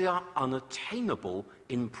actually are unattainable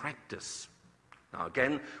in practice. Now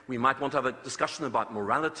again, we might want to have a discussion about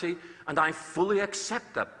morality, and I fully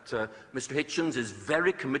accept that Mr. Hitchens is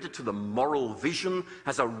very committed to the moral vision,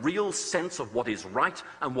 has a real sense of what is right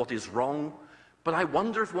and what is wrong, but I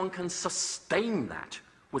wonder if one can sustain that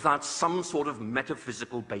without some sort of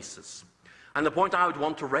metaphysical basis. And the point I would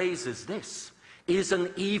want to raise is this: is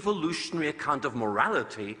an evolutionary account of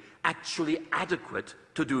morality actually adequate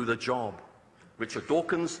to do the job? Richard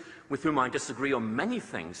Dawkins, with whom I disagree on many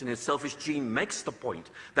things, in his Selfish Gene makes the point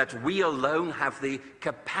that we alone have the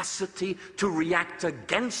capacity to react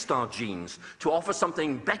against our genes, to offer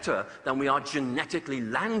something better than we are genetically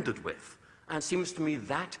landed with. And it seems to me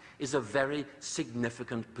that is a very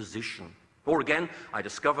significant position. Or again, I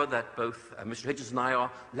discover that both Mr. Hitchens and I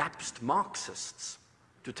are lapsed Marxists.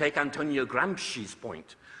 To take Antonio Gramsci's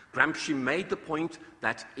point, Gramsci made the point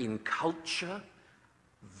that in culture,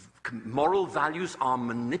 moral values are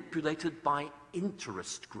manipulated by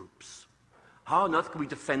interest groups. How on earth can we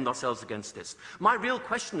defend ourselves against this? My real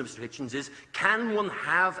question, Mr. Hitchens, is can one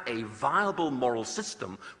have a viable moral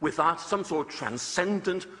system without some sort of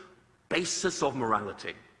transcendent basis of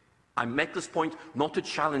morality? I make this point not to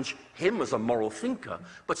challenge him as a moral thinker,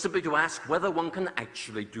 but simply to ask whether one can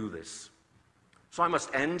actually do this. So I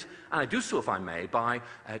must end, and I do so, if I may, by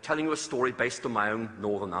telling you a story based on my own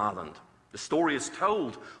Northern Ireland. The story is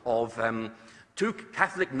told of two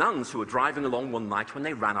Catholic nuns who were driving along one night when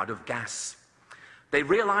they ran out of gas. They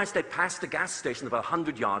realized they'd passed a gas station about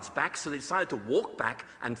 100 yards back, so they decided to walk back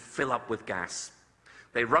and fill up with gas.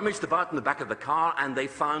 They rummaged about in the back of the car, and they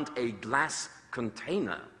found a glass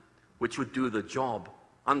container which would do the job.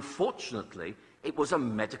 Unfortunately, it was a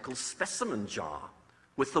medical specimen jar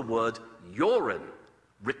with the word urine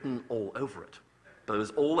written all over it. But it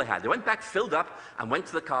was all they had. They went back, filled up, and went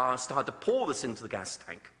to the car and started to pour this into the gas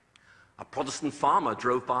tank. A Protestant farmer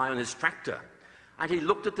drove by on his tractor, and he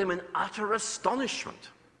looked at them in utter astonishment.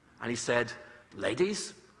 And he said,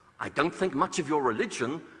 "Ladies, I don't think much of your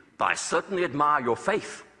religion, but I certainly admire your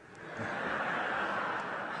faith."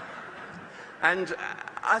 And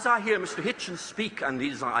as I hear Mr. Hitchens speak, and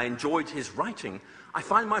I enjoyed his writing, I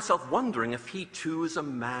find myself wondering if he too is a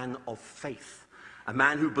man of faith, a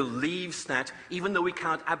man who believes that even though we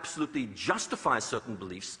cannot absolutely justify certain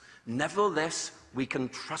beliefs, nevertheless we can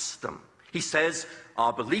trust them. He says,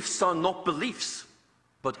 our beliefs are not beliefs,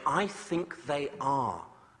 but I think they are.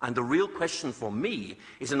 And the real question for me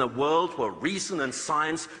is, in a world where reason and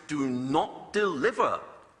science do not deliver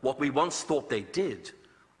what we once thought they did,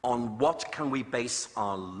 on what can we base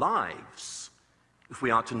our lives if we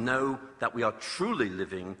are to know that we are truly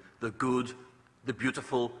living the good, the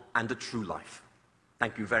beautiful, and the true life?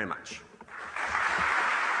 Thank you very much.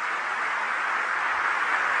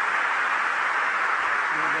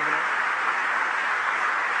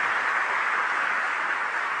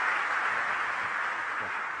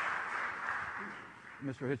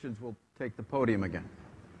 Mr. Hitchens will take the podium again.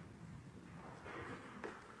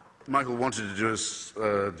 Michael wanted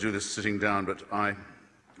to do this sitting down, but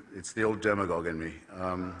it's the old demagogue in me.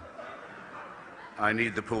 I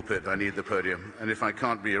need the pulpit, I need the podium, and if I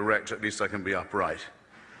can't be erect, at least I can be upright.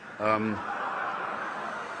 By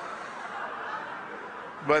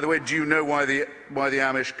the way, do you know why the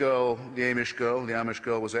Amish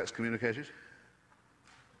girl was excommunicated?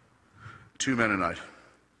 2 Mennonite.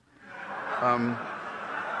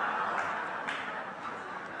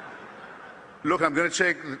 Look, I'm going to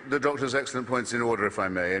take the doctor's excellent points in order, if I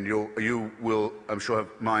may, and you will, I'm sure,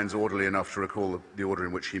 have minds orderly enough to recall the order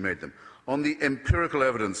in which he made them. On the empirical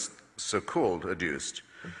evidence, so-called, adduced,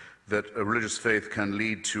 that a religious faith can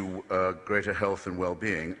lead to greater health and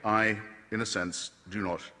well-being, I, in a sense, do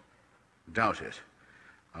not doubt it.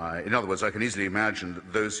 In other words, I can easily imagine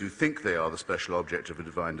that those who think they are the special object of a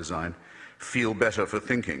divine design feel better for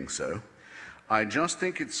thinking so. I just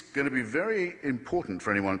think it's going to be very important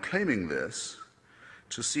for anyone claiming this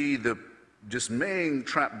to see the dismaying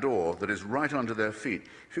trapdoor that is right under their feet.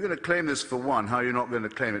 If you're going to claim this for one, how are you not going to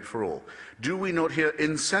claim it for all? Do we not hear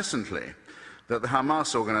incessantly that the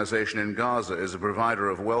Hamas organization in Gaza is a provider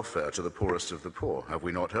of welfare to the poorest of the poor? Have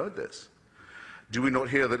we not heard this? Do we not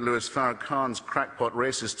hear that Louis Farrakhan's crackpot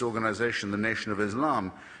racist organization, the Nation of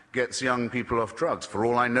Islam, gets young people off drugs? For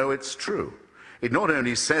all I know, it's true. It not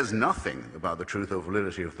only says nothing about the truth or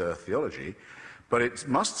validity of their theology, but it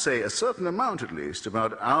must say a certain amount, at least,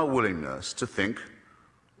 about our willingness to think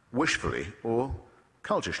wishfully or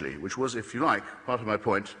cultishly, which was, if you like, part of my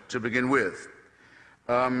point to begin with.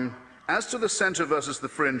 As to the center versus the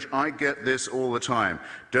fringe, I get this all the time.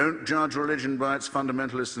 Don't judge religion by its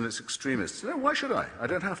fundamentalists and its extremists. No, why should I? I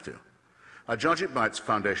don't have to. I judge it by its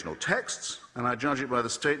foundational texts, and I judge it by the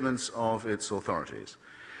statements of its authorities.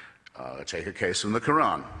 Take a case from the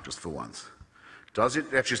Quran, just for once. Does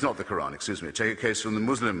it, actually it's not the Quran, excuse me, take a case from the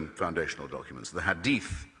Muslim foundational documents, the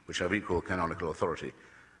Hadith, which have equal canonical authority.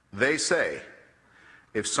 They say,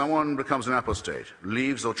 if someone becomes an apostate,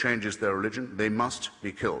 leaves or changes their religion, they must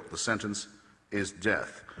be killed. The sentence is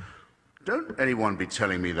death. Don't anyone be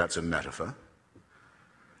telling me that's a metaphor.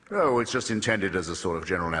 No, it's just intended as a sort of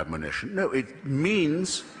general admonition. No, it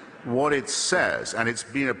means what it says, and it's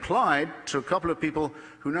been applied to a couple of people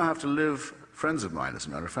who now have to live, friends of mine, as a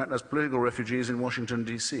matter of fact, as political refugees in Washington,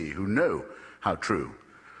 D.C., who know how true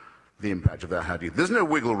the impact of that hadith. There's no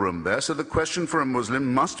wiggle room there, so the question for a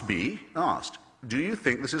Muslim must be asked. Do you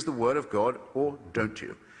think this is the word of God, or don't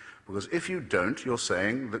you? Because if you don't, you're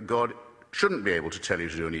saying that God shouldn't be able to tell you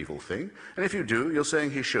to do an evil thing, and if you do, you're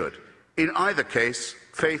saying he should. In either case,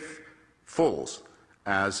 faith falls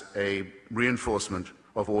as a reinforcement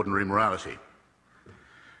of ordinary morality.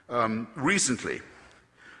 Recently,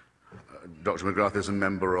 Dr. Mcgrath is a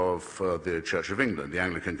member of the Church of England, the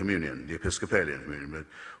Anglican Communion, the Episcopalian Communion,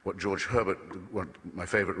 what George Herbert, my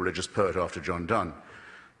favorite religious poet after John Donne,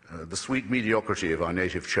 the sweet mediocrity of our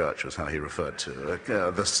native church was how he referred to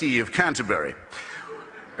the See of Canterbury.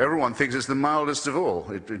 Everyone thinks it's the mildest of all.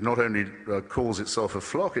 It not only calls itself a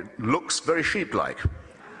flock, it looks very sheep-like.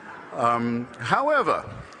 However,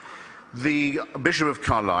 the Bishop of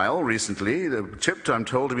Carlisle recently, tipped, I'm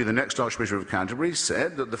told, to be the next Archbishop of Canterbury,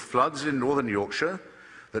 said that the floods in northern Yorkshire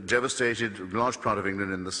that devastated a large part of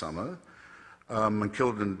England in the summer and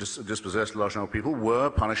killed and dispossessed a large number of people were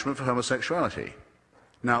punishment for homosexuality.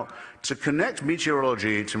 Now, to connect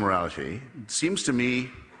meteorology to morality seems to me,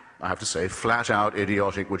 I have to say, flat out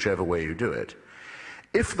idiotic whichever way you do it.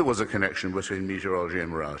 If there was a connection between meteorology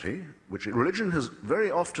and morality, which religion has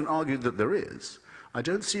very often argued that there is, I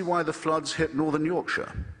don't see why the floods hit northern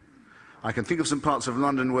Yorkshire. I can think of some parts of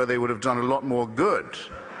London where they would have done a lot more good.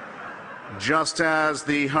 Just as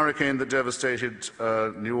the hurricane that devastated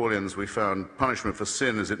New Orleans, we found punishment for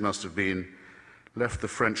sin, as it must have been, left the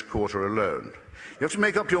French Quarter alone. You have to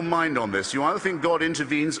make up your mind on this. You either think God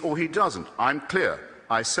intervenes or he doesn't. I'm clear.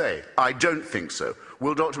 I say, I don't think so.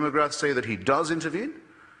 Will Dr. Mcgrath say that he does intervene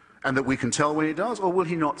and that we can tell when he does, or will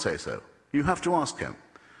he not say so? You have to ask him.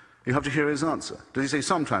 You have to hear his answer. Does he say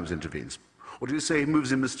sometimes intervenes? Or does he say he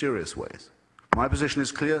moves in mysterious ways? My position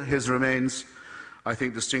is clear. His remains, I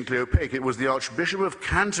think, distinctly opaque. It was the Archbishop of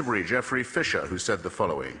Canterbury, Geoffrey Fisher, who said the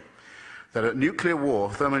following, that a nuclear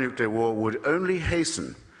war, thermonuclear war, would only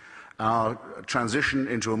hasten our transition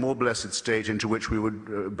into a more blessed state into which we were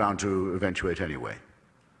bound to eventuate anyway.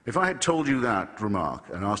 If I had told you that remark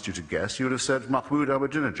and asked you to guess, you would have said Mahmoud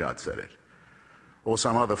Ahmadinejad said it, or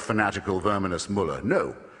some other fanatical, verminous mullah.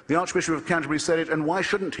 No, the Archbishop of Canterbury said it, and why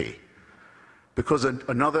shouldn't he? Because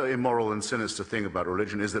another immoral and sinister thing about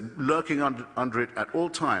religion is that lurking under it at all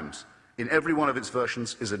times, in every one of its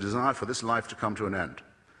versions, is a desire for this life to come to an end,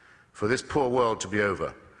 for this poor world to be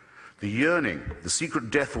over. The yearning, the secret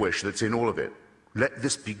death wish that's in all of it, let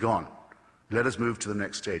this be gone, let us move to the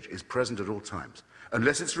next stage, is present at all times,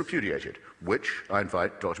 unless it's repudiated, which I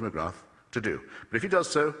invite Dr. Mcgrath to do. But if he does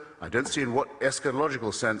so, I don't see in what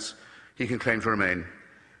eschatological sense he can claim to remain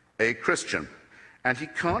a Christian. And he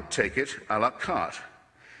can't take it a la carte.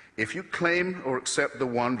 If you claim or accept the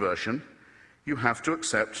one version, you have to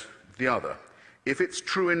accept the other. If it's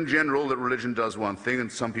true in general that religion does one thing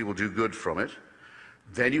and some people do good from it,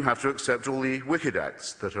 then you have to accept all the wicked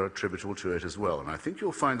acts that are attributable to it as well. And I think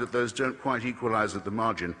you'll find that those don't quite equalize at the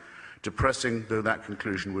margin, depressing though that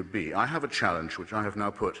conclusion would be. I have a challenge, which I have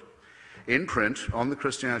now put in print on the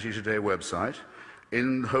Christianity Today website,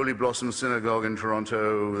 in Holy Blossom Synagogue in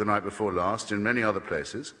Toronto the night before last, in many other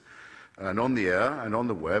places, and on the air and on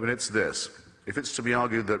the web, and it's this. If it's to be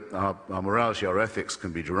argued that our morality, our ethics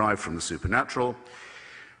can be derived from the supernatural,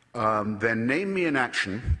 then name me an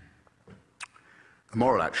action, a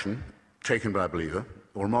moral action, taken by a believer,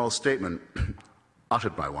 or a moral statement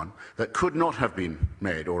uttered by one that could not have been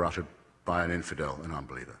made or uttered by an infidel, an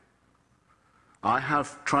unbeliever. I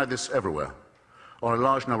have tried this everywhere. On a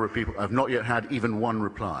large number of people, I've not yet had even one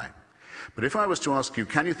reply. But if I was to ask you,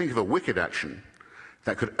 can you think of a wicked action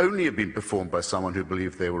that could only have been performed by someone who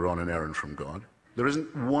believed they were on an errand from God? There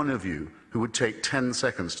isn't one of you who would take 10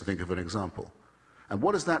 seconds to think of an example. And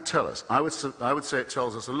what does that tell us? I would say it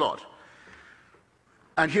tells us a lot.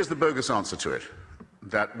 And here's the bogus answer to it,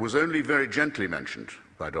 that was only very gently mentioned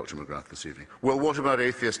by Dr. Mcgrath this evening. Well, what about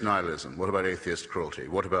atheist nihilism? What about atheist cruelty?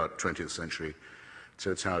 What about 20th century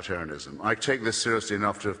totalitarianism? I take this seriously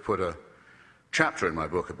enough to have put a chapter in my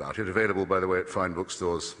book about it, available, by the way, at fine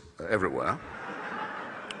bookstores everywhere.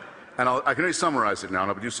 And I can only summarize it now,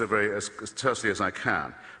 and I'll do so as tersely as I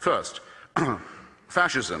can. First,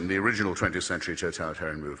 fascism, the original 20th century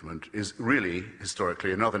totalitarian movement, is really,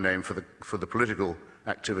 historically, another name for the political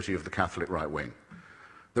activity of the Catholic right wing.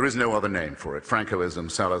 There is no other name for it. Francoism,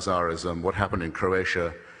 Salazarism, what happened in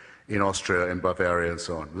Croatia, in Austria, in Bavaria, and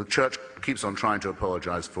so on. The Church keeps on trying to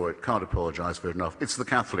apologize for it, can't apologize for it enough. It's the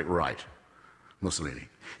Catholic right, Mussolini.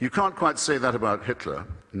 You can't quite say that about Hitler,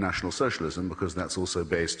 National Socialism, because that's also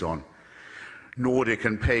based on Nordic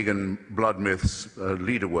and pagan blood myths,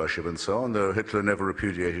 leader worship, and so on, though Hitler never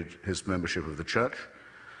repudiated his membership of the Church.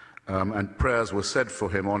 And prayers were said for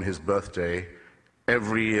him on his birthday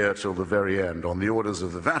every year till the very end, on the orders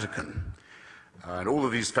of the Vatican. And all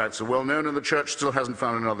of these facts are well known, and the Church still hasn't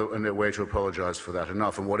found another way to apologize for that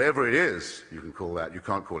enough. And whatever it is you can call that, you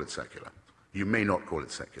can't call it secular. You may not call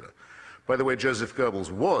it secular. By the way, Joseph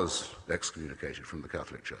Goebbels was excommunicated from the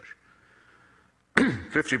Catholic Church.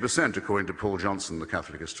 50%, according to Paul Johnson, the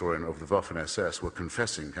Catholic historian, of the Waffen-SS were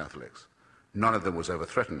confessing Catholics. None of them was ever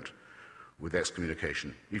threatened with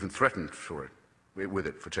excommunication, even threatened with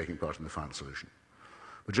it for taking part in the final solution.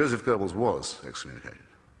 But Joseph Goebbels was excommunicated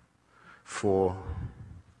for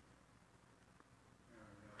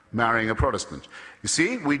marrying a Protestant. You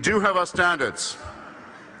see, we do have our standards.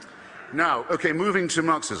 Now, okay, moving to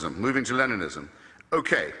Marxism, moving to Leninism.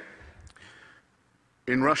 Okay,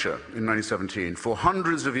 in Russia in 1917, for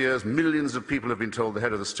hundreds of years, millions of people have been told the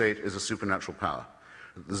head of the state is a supernatural power.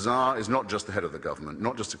 The Tsar is not just the head of the government,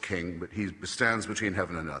 not just a king, but he stands between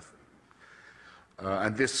heaven and earth.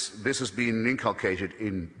 And this has been inculcated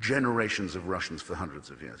in generations of Russians for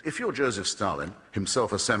hundreds of years. If you're Joseph Stalin,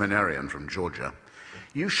 himself a seminarian from Georgia,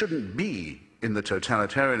 you shouldn't be in the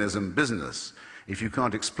totalitarianism business if you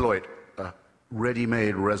can't exploit a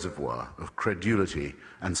ready-made reservoir of credulity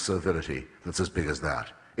and servility that's as big as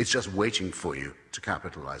that. It's just waiting for you to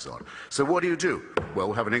capitalize on. So what do? Well,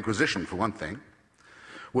 we'll have an inquisition for one thing.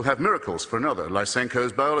 We'll have miracles for another.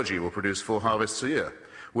 Lysenko's biology will produce 4 harvests a year.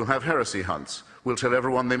 We'll have heresy hunts. We'll tell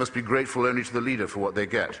everyone they must be grateful only to the leader for what they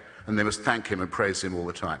get, and they must thank him and praise him all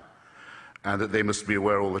the time. And that they must be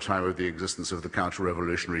aware all the time of the existence of the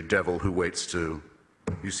counter-revolutionary devil who waits to...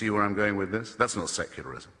 You see where I'm going with this? That's not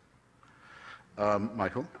secularism.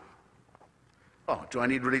 Michael? Oh, do I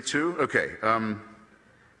need really 2? Okay.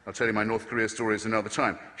 I'll tell you my North Korea stories another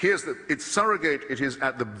time. It's surrogate, it is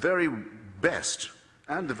at the very best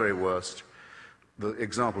and the very worst. The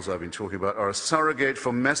examples I've been talking about are a surrogate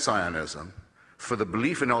for messianism, for the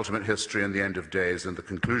belief in ultimate history and the end of days and the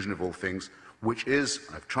conclusion of all things, which is,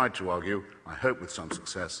 I've tried to argue, I hope with some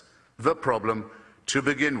success, the problem to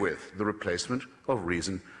begin with, the replacement of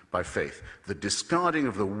reason by faith. The discarding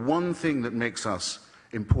of the one thing that makes us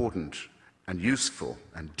important and useful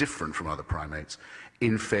and different from other primates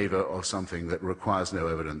in favor of something that requires no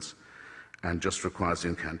evidence and just requires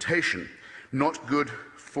incantation. Not good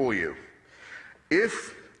for you.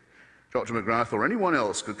 If Dr. Mcgrath or anyone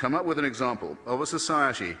else could come up with an example of a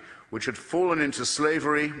society which had fallen into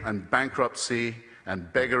slavery and bankruptcy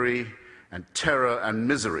and beggary and terror and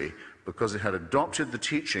misery because it had adopted the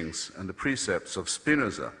teachings and the precepts of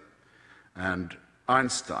Spinoza and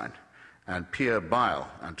Einstein and Pierre Bayle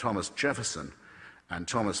and Thomas Jefferson and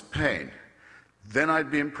Thomas Paine, then I'd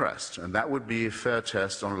be impressed, and that would be a fair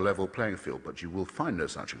test on a level playing field. But you will find no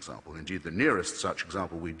such example. Indeed, the nearest such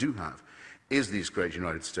example we do have is these great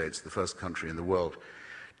United States, the first country in the world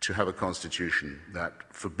to have a constitution that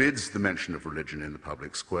forbids the mention of religion in the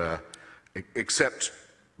public square, except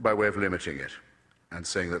by way of limiting it and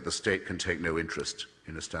saying that the state can take no interest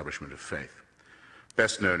in establishment of faith.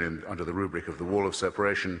 Best known under the rubric of the wall of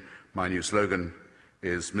separation, my new slogan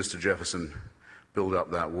is, Mr. Jefferson, build up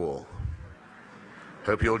that wall.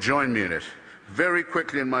 Hope you'll join me in it. Very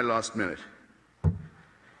quickly in my last minute.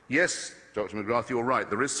 Yes, Dr. Mcgrath, you're right.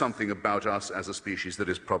 There is something about us as a species that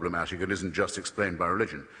is problematic and isn't just explained by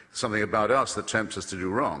religion. Something about us that tempts us to do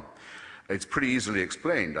wrong. It's pretty easily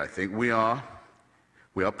explained, I think. We are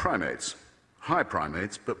We are primates. High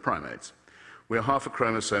primates, but primates. We are half a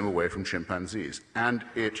chromosome away from chimpanzees, and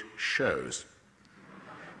it shows.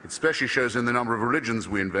 It especially shows in the number of religions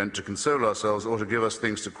we invent to console ourselves or to give us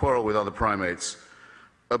things to quarrel with other primates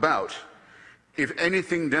about. If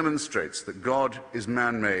anything demonstrates that God is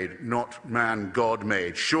man-made, not man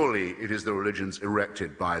God-made, surely it is the religions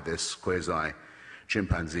erected by this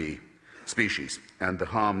quasi-chimpanzee species and the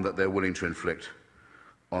harm that they're willing to inflict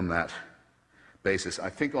on that basis. I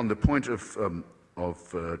think on the point of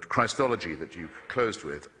Christology that you closed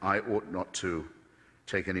with, I ought not to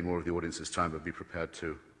take any more of the audience's time, but be prepared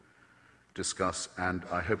to discuss, and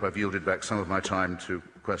I hope I've yielded back some of my time to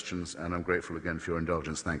questions, and I'm grateful again for your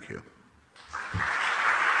indulgence. Thank you.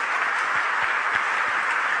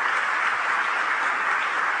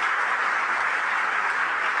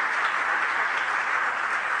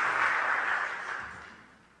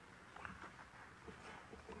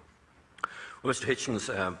 Well, Mr.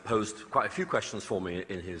 Hitchens posed quite a few questions for me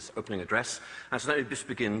in his opening address, and so let me just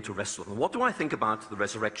begin to wrestle with them. What do I think about the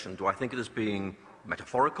resurrection? Do I think it as being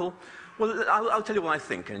metaphorical? Well, I'll tell you what I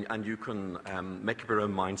think, and you can make up your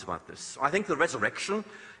own minds about this. I think the resurrection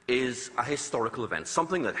is a historical event,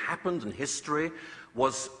 something that happened in history,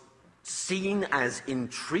 was seen as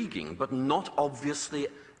intriguing, but not obviously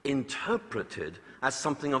interpreted as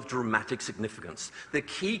something of dramatic significance. The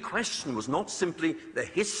key question was not simply the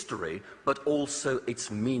history, but also its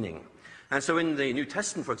meaning. And so in the New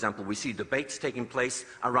Testament, for example, we see debates taking place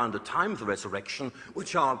around the time of the resurrection,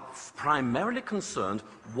 which are primarily concerned,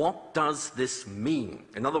 what does this mean?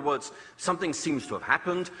 In other words, something seems to have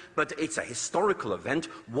happened, but it's a historical event.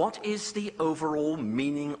 What is the overall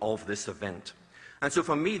meaning of this event? And so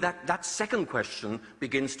for me, that second question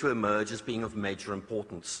begins to emerge as being of major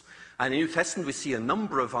importance. And in the New Testament, we see a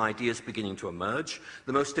number of ideas beginning to emerge.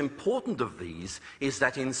 The most important of these is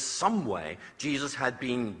that in some way, Jesus had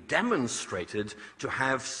been demonstrated to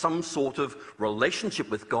have some sort of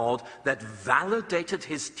relationship with God that validated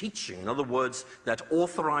his teaching. In other words, that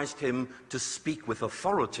authorized him to speak with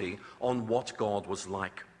authority on what God was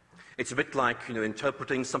like. It's a bit like,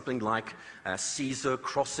 interpreting something like Caesar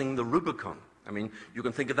crossing the Rubicon. I mean, you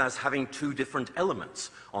can think of that as having two different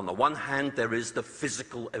elements. On the one hand, there is the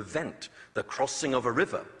physical event, the crossing of a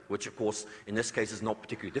river, which, of course, in this case is not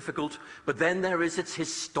particularly difficult. But then there is its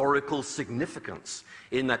historical significance,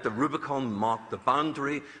 in that the Rubicon marked the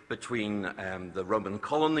boundary between the Roman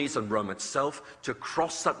colonies and Rome itself. To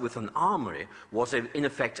cross that with an army was, in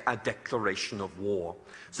effect, a declaration of war.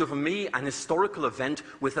 So for me, an historical event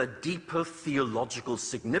with a deeper theological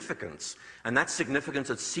significance. And that significance,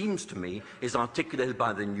 it seems to me, is articulated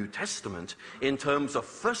by the New Testament in terms of,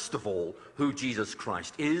 first of all, who Jesus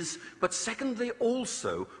Christ is, but secondly,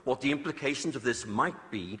 also what the implications of this might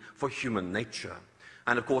be for human nature.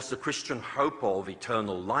 And of course, the Christian hope of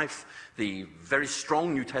eternal life, the very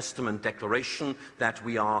strong New Testament declaration that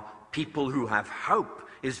we are people who have hope,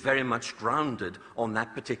 is very much grounded on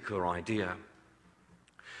that particular idea.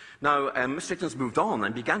 Now, Mr. Hitchens moved on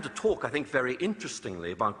and began to talk, I think, very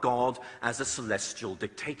interestingly about God as a celestial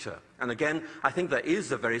dictator. And again, I think that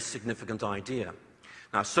is a very significant idea.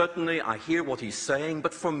 Now, certainly, I hear what he's saying,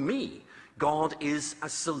 but for me, God is a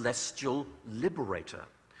celestial liberator.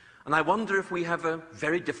 And I wonder if we have a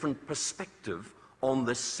very different perspective on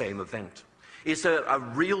this same event. Is there a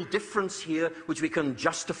real difference here which we can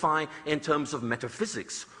justify in terms of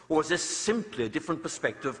metaphysics, or is this simply a different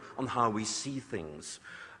perspective on how we see things?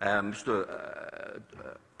 Mr.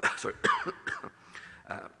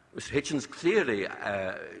 Hitchens clearly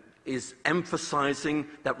is emphasizing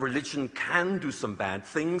that religion can do some bad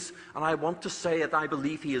things, and I want to say that I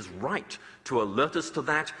believe he is right to alert us to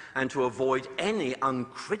that and to avoid any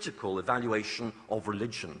uncritical evaluation of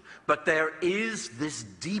religion. But there is this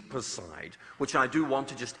deeper side, which I do want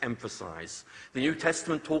to just emphasize. The New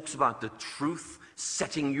Testament talks about the truth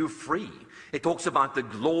setting you free. It talks about the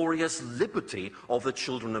glorious liberty of the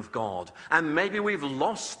children of God. And maybe we've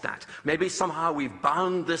lost that. Maybe somehow we've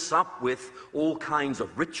bound this up with all kinds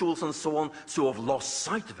of rituals and so on, so have lost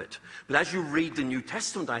sight of it. But as you read the New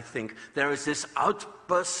Testament, I think there is this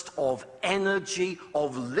outburst of energy,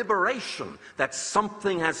 of liberation, that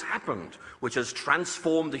something has happened which has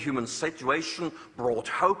transformed the human situation, brought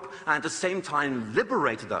hope, and at the same time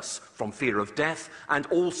liberated us from fear of death, and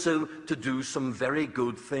also to do some very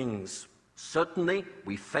good things. Certainly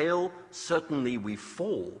we fail, certainly we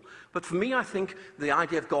fall. But for me, I think the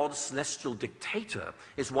idea of God as celestial dictator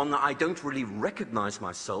is one that I don't really recognize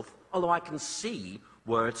myself, although I can see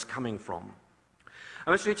where it's coming from.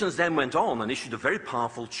 And Mr. Hitchens then went on and issued a very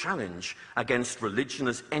powerful challenge against religion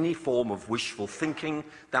as any form of wishful thinking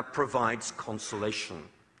that provides consolation.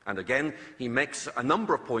 And again, he makes a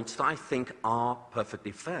number of points that I think are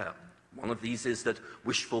perfectly fair. One of these is that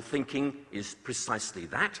wishful thinking is precisely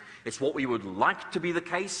that. It's what we would like to be the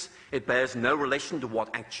case. It bears no relation to what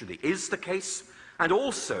actually is the case. And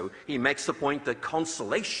also, he makes the point that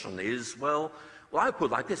consolation is, well, I would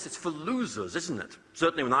put it like this, it's for losers, isn't it?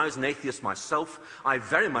 Certainly when I was an atheist myself, I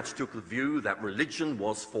very much took the view that religion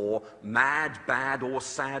was for mad, bad, or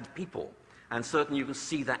sad people. And certainly you can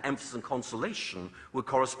see that emphasis on consolation would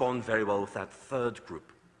correspond very well with that third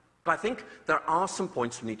group. But I think there are some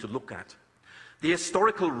points we need to look at. The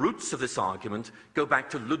historical roots of this argument go back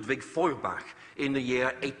to Ludwig Feuerbach in the year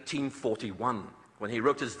 1841, when he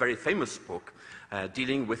wrote his very famous book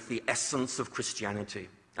dealing with the essence of Christianity.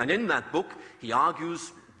 And in that book, he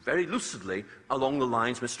argues very lucidly along the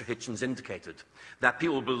lines Mr. Hitchens indicated, that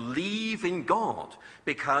people believe in God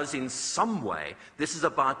because in some way this is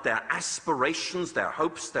about their aspirations, their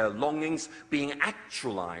hopes, their longings being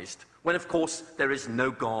actualized, when of course there is no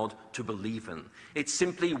God to believe in. It's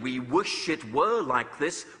simply we wish it were like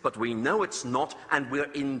this, but we know it's not, and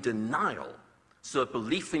we're in denial. So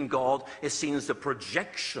belief in God is seen as a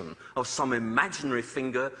projection of some imaginary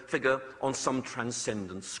figure on some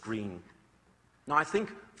transcendent screen. Now I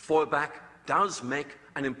think Feuerbach does make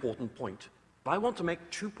an important point, but I want to make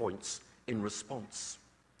 2 points in response.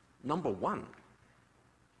 Number one,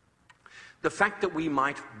 the fact that we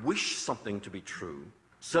might wish something to be true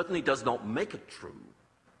certainly does not make it true,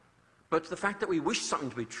 but the fact that we wish something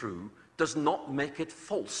to be true does not make it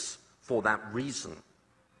false for that reason.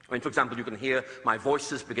 I mean, for example, you can hear my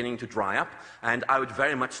voice is beginning to dry up, and I would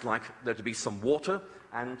very much like there to be some water,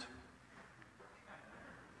 and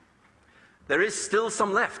there is still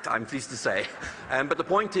some left, I'm pleased to say. But the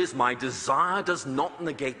point is, my desire does not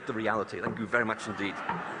negate the reality. Thank you very much indeed.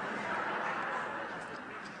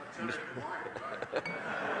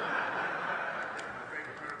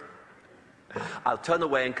 I'll turn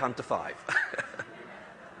away and count to 5.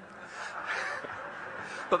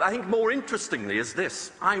 But I think more interestingly is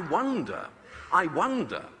this. I wonder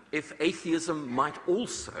if atheism might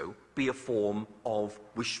also be a form of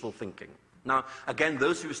wishful thinking. Now, again,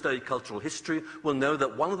 those who study cultural history will know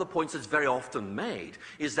that one of the points that's very often made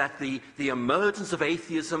is that the emergence of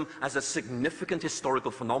atheism as a significant historical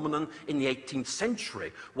phenomenon in the 18th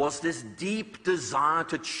century was this deep desire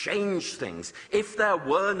to change things. If there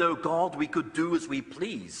were no God, we could do as we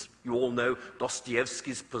please. You all know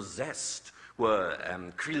Dostoevsky's Possessed, where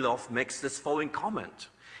Krylov makes this following comment.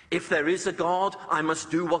 If there is a God, I must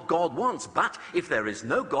do what God wants, but if there is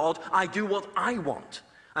no God, I do what I want.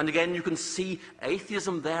 And again, you can see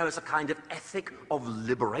atheism there as a kind of ethic of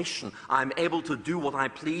liberation. I'm able to do what I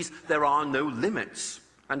please. There are no limits.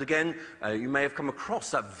 And again, you may have come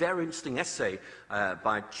across that very interesting essay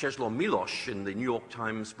by Czesław Miłosz in the New York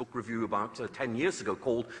Times book review about 10 years ago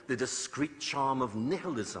called The Discreet Charm of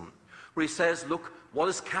Nihilism, where he says, look, what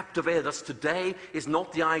has captivated us today is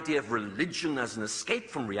not the idea of religion as an escape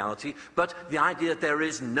from reality, but the idea that there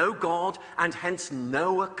is no God and hence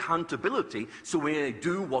no accountability. So we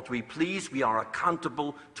do what we please, we are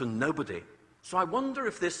accountable to nobody. So I wonder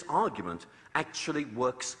if this argument actually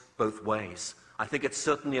works both ways. I think it's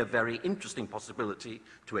certainly a very interesting possibility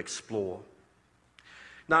to explore.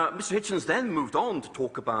 Now, Mr. Hitchens then moved on to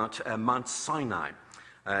talk about Mount Sinai.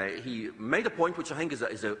 He made a point which I think is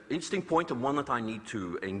an interesting point and one that I need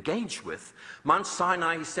to engage with. Mount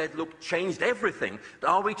Sinai, he said, look, changed everything.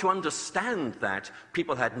 Are we to understand that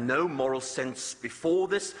people had no moral sense before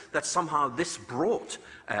this, that somehow this brought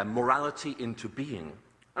morality into being?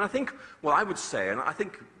 And I think what I would say, and I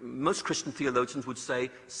think most Christian theologians would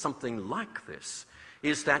say something like this,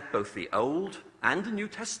 is that both the Old and the New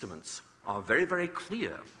Testaments are very, very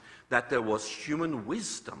clear that there was human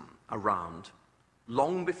wisdom around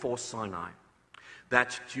long before Sinai,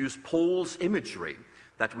 that, to use Paul's imagery,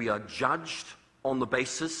 that we are judged on the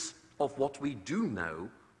basis of what we do know,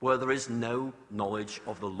 where there is no knowledge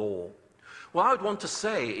of the law. What I would want to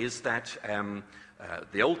say is that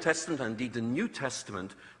the Old Testament and indeed the New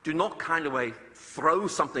Testament do not kind of throw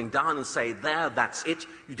something down and say, there, that's it,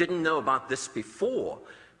 you didn't know about this before.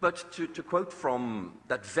 But to quote from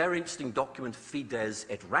that very interesting document, Fides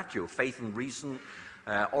et Ratio, Faith and Reason,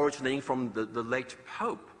 originating from the late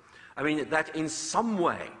Pope. I mean, that in some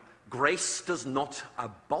way, grace does not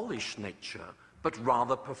abolish nature, but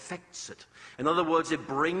rather perfects it. In other words, it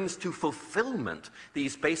brings to fulfillment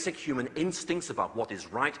these basic human instincts about what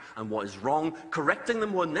is right and what is wrong, correcting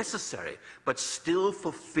them where necessary, but still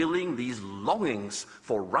fulfilling these longings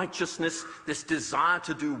for righteousness, this desire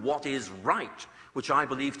to do what is right, which I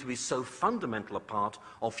believe to be so fundamental a part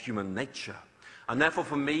of human nature. And therefore,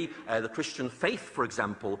 for me, the Christian faith, for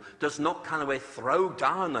example, does not kind of throw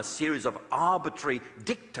down a series of arbitrary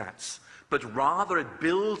diktats, but rather it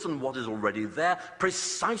builds on what is already there,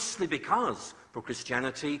 precisely because, for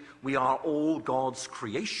Christianity, we are all God's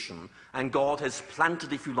creation, and God has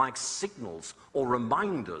planted, if you like, signals or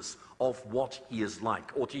reminders of what he is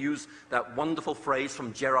like. Or to use that wonderful phrase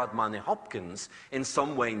from Gerard Manley Hopkins, in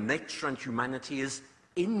some way nature and humanity is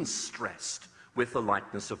in-stressed with the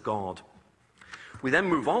likeness of God. We then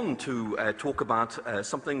move on to talk about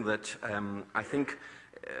something that I think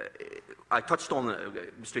I touched on.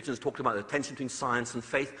 Mr. Hitchens talked about the tension between science and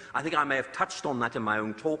faith. I think I may have touched on that in my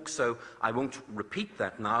own talk, so I won't repeat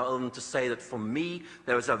that now, other than to say that for me,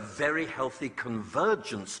 there is a very healthy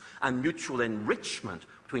convergence and mutual enrichment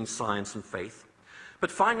between science and faith.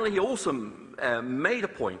 But finally, he also made a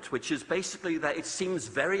point, which is basically that it seems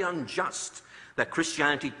very unjust that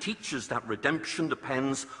Christianity teaches that redemption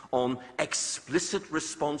depends on explicit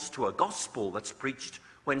response to a gospel that's preached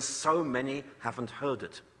when so many haven't heard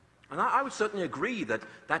it. And I would certainly agree that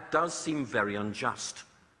that does seem very unjust.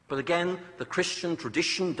 But again, the Christian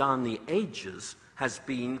tradition down the ages has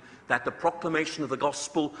been that the proclamation of the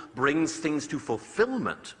gospel brings things to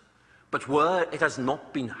fulfillment. But where it has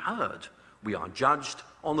not been heard, we are judged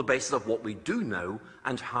on the basis of what we do know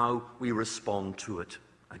and how we respond to it.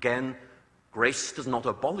 Again, grace does not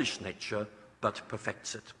abolish nature, but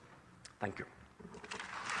perfects it. Thank you.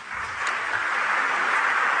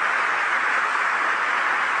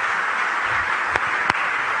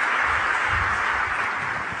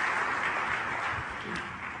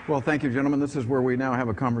 Well, thank you, gentlemen. This is where we now have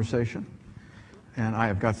a conversation. And I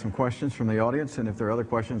have got some questions from the audience, and if there are other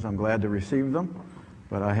questions, I'm glad to receive them.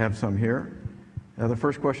 But I have some here. The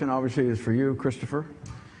first question, obviously, is for you, Christopher.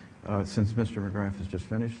 Since Mr. Mcgrath has just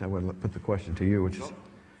finished, I would put the question to you, which is,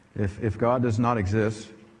 if God does not exist,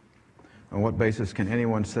 on what basis can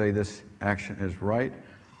anyone say this action is right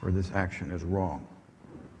or this action is wrong?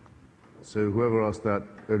 So whoever asked that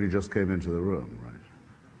only just came into the room, right?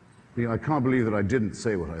 I can't believe that I didn't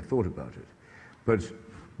say what I thought about it.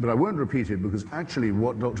 But I won't repeat it, because actually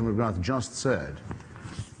what Dr. Mcgrath just said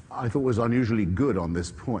I thought was unusually good on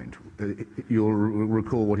this point. You'll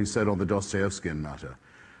recall what he said on the Dostoevskian matter.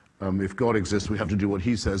 If God exists, we have to do what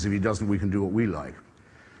he says. If he doesn't, we can do what we like.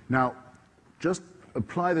 Now, just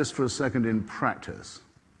apply this for a second in practice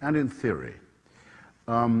and in theory.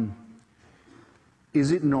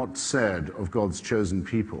 Is it not said of God's chosen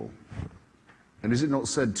people, and is it not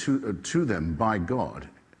said to them by God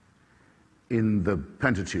in the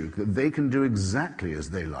Pentateuch that they can do exactly as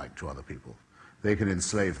they like to other people? They can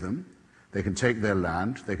enslave them, they can take their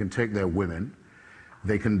land, they can take their women,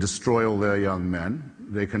 they can destroy all their young men,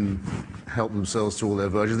 they can help themselves to all their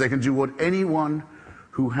virgins, they can do what anyone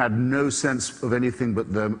who had no sense of anything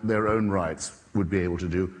but their own rights would be able to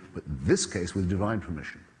do, but in this case with divine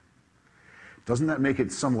permission. Doesn't that make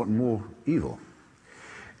it somewhat more evil?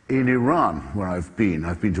 In Iran, where I've been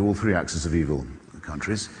to all three axes of evil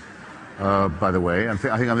countries, by the way, and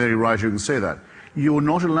I think I'm the only writer who can say that. You're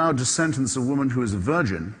not allowed to sentence a woman who is a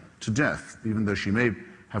virgin to death, even though she may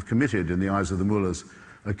have committed, in the eyes of the mullahs,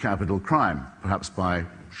 a capital crime, perhaps by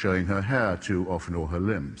showing her hair too often or her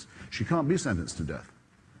limbs. She can't be sentenced to death.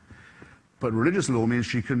 But religious law means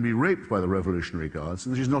she can be raped by the Revolutionary Guards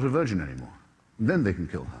and she's not a virgin anymore. And then they can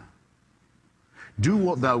kill her. Do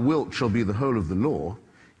what thou wilt shall be the whole of the law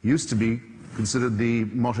used to be considered the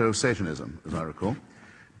motto of Satanism, as I recall.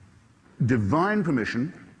 Divine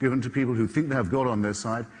permission given to people who think they have God on their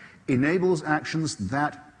side enables actions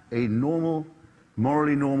that a normal,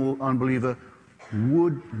 morally normal unbeliever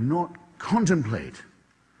would not contemplate.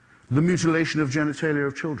 The mutilation of genitalia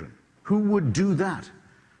of children. Who would do that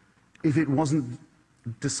if it wasn't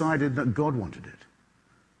decided that God wanted it?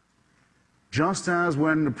 Just as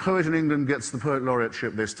when the poet in England gets the poet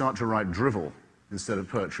laureateship, they start to write drivel instead of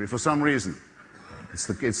poetry for some reason. It's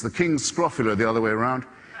the king's scrofula the other way around.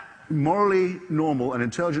 Morally normal and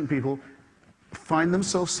intelligent people find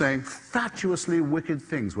themselves saying fatuously wicked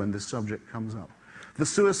things when this subject comes up. The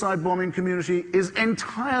suicide bombing community is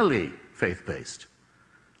entirely faith-based.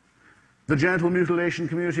 The genital mutilation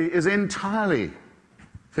community is entirely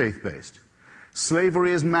faith-based.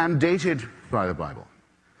 Slavery is mandated by the Bible.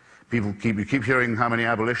 You keep hearing how many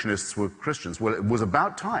abolitionists were Christians. Well, it was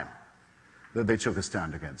about time that they took a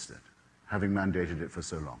stand against it, having mandated it for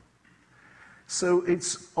so long. So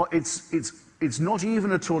it's not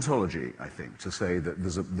even a tautology, I think, to say that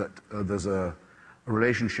there's a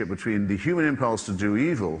relationship between the human impulse to do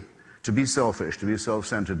evil, to be selfish, to be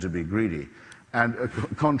self-centered, to be greedy, and a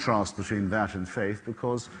contrast between that and faith,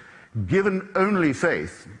 because given only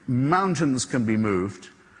faith, mountains can be moved,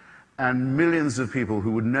 and millions of people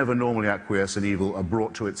who would never normally acquiesce in evil are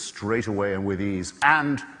brought to it straight away and with ease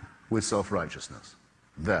and with self-righteousness.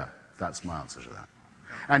 There, that's my answer to that.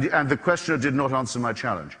 And the questioner did not answer my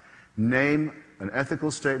challenge. Name an ethical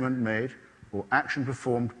statement made or action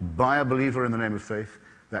performed by a believer in the name of faith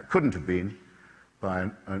that couldn't have been by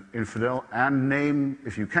an infidel, and name,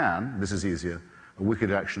 if you can, this is easier, a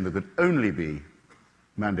wicked action that could only be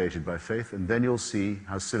mandated by faith, and then you'll see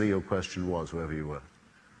how silly your question was, whoever you were.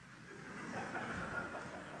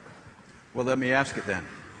 Well, let me ask it then.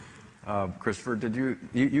 Christopher, did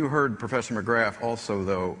you heard Professor Mcgrath also,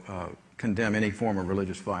 though, condemn any form of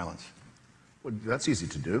religious violence? Well, that's easy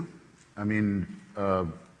to do. I mean,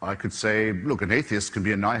 I could say, look, an atheist can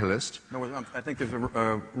be a nihilist. No, I think there's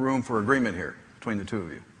a room for agreement here between the two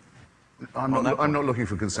of you. I'm not looking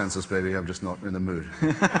for consensus, baby. I'm just not in the mood.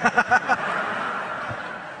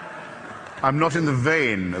 I'm not in the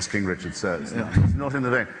vein, as King Richard says. Yeah. Not in the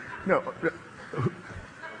vein. No,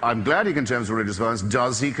 I'm glad he condemns religious violence.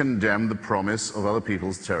 Does he condemn the promise of other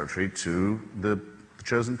people's territory to the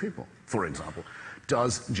chosen people, for example?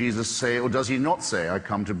 Does Jesus say, or does he not say, I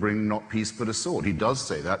come to bring not peace but a sword? He does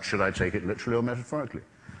say that. Should I take it literally or metaphorically?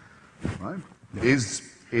 Right? Yeah.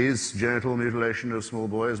 Is genital mutilation of small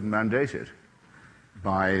boys mandated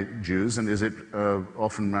by Jews, and is it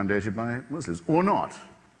often mandated by Muslims, or not?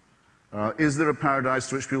 Is there a paradise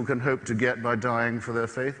to which people can hope to get by dying for their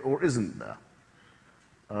faith, or isn't there?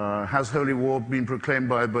 Has holy war been proclaimed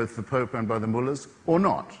by both the Pope and by the mullahs, or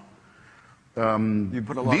not?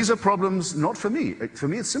 These are problems not for me. For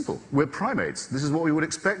me, it's simple. We're primates. This is what we would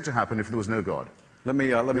expect to happen if there was no God. Let me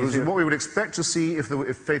This is what we would expect to see if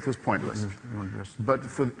faith was pointless. But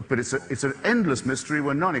it's an endless mystery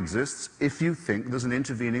where none exists if you think there's an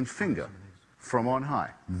intervening finger from on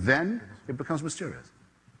high. Then it becomes mysterious.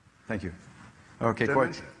 Thank you. Okay,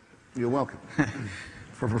 you're welcome.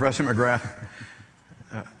 For Professor Mcgrath,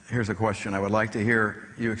 here's a question. I would like to hear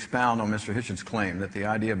you expound on Mr. Hitchens' claim that the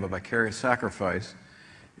idea of a vicarious sacrifice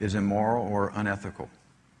is immoral or unethical.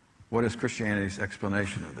 What is Christianity's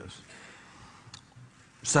explanation of this?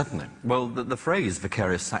 Certainly. Well, the phrase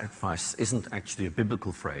vicarious sacrifice isn't actually a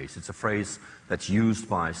biblical phrase. It's a phrase that's used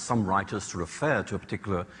by some writers to refer to a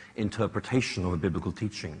particular interpretation of a biblical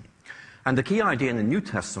teaching. And the key idea in the New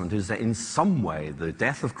Testament is that in some way the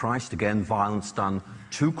death of Christ, again violence done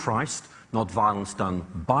to Christ, not violence done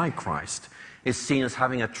by Christ, is seen as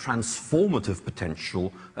having a transformative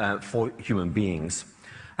potential for human beings.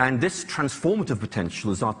 And this transformative potential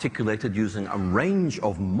is articulated using a range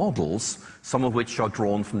of models, some of which are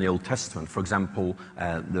drawn from the Old Testament. For example,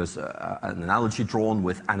 there's an analogy drawn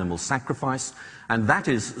with animal sacrifice, and that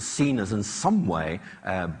is seen as in some way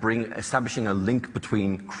establishing a link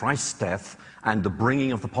between Christ's death and the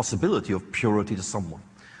bringing of the possibility of purity to someone.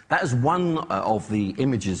 That is one of the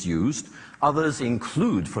images used. Others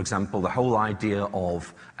include, for example, the whole idea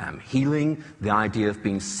of healing, the idea of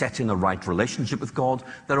being set in the right relationship with God.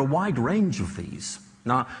 There are a wide range of these.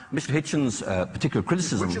 Now, Mr. Hitchens' particular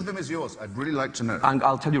criticism... Which of them is yours? I'd really like to know.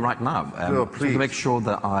 I'll tell you right now. Please. To make sure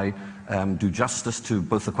that I do justice to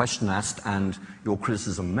both the question asked and your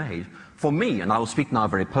criticism made. For me, and I will speak now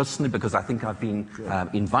very personally because I think I've been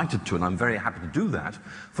invited to, and I'm very happy to do that.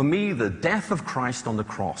 For me, the death of Christ on the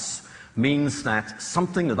cross means that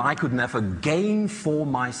something that I could never gain for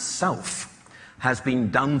myself has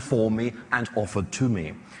been done for me and offered to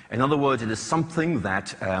me. In other words, it is something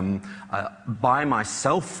that by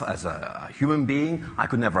myself as a human being I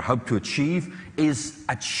could never hope to achieve, is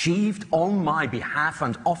achieved on my behalf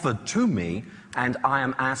and offered to me, and I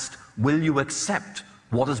am asked, will you accept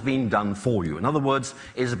what has been done for you? In other words,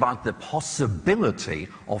 it is about the possibility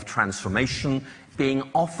of transformation being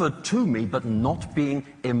offered to me but not being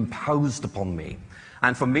imposed upon me.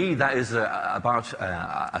 And for me, that is about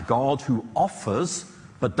a God who offers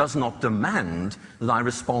but does not demand that I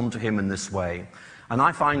respond to him in this way. And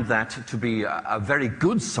I find that to be a very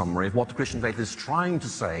good summary of what the Christian faith is trying to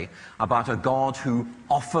say about a God who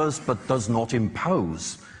offers but does not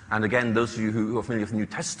impose. And again, those of you who are familiar with the New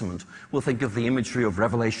Testament will think of the imagery of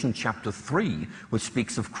Revelation chapter 3, which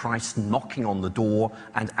speaks of Christ knocking on the door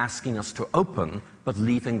and asking us to open, but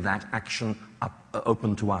leaving that action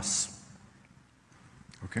open to us.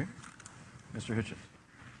 Okay. Mr. Hitchens.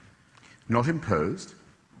 Not imposed?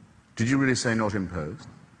 Did you really say not imposed?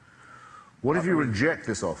 What if you reject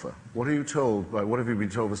this offer? What have you been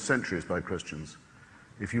told for centuries by Christians?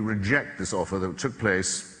 If you reject this offer that took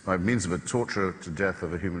place by means of a torture to death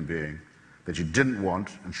of a human being that you didn't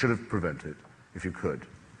want and should have prevented, if you could.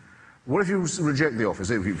 What if you reject the offer?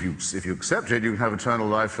 If you accept it, you can have eternal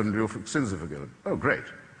life and your sins are forgiven. Oh, great.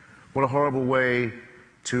 What a horrible way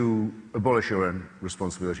to abolish your own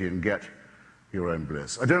responsibility and get your own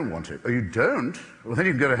bliss. I don't want it. Oh, you don't? Well, then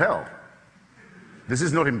you can go to hell. This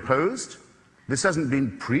is not imposed. This hasn't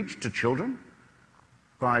been preached to children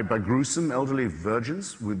by gruesome elderly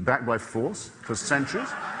virgins backed by force for centuries.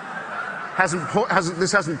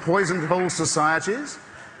 This hasn't poisoned whole societies.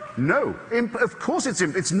 No, of course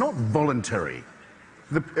it's not voluntary.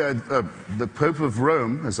 The Pope of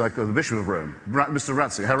Rome, the Bishop of Rome, Mr.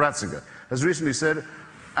 Ratzinger, has recently said,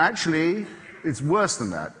 actually, it's worse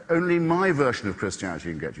than that. Only my version of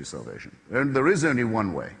Christianity can get you salvation. And there is only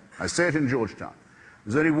one way. I say it in Georgetown.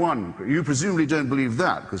 There's only one. You presumably don't believe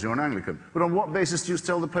that because you're an Anglican. But on what basis do you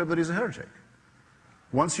tell the Pope that he's a heretic?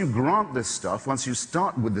 Once you grant this stuff, once you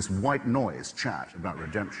start with this white noise chat about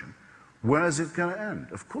redemption, where is it going to end?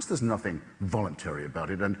 Of course there's nothing voluntary about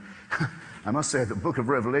it. And I must say the book of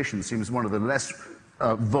Revelation seems one of the less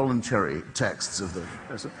voluntary texts of the...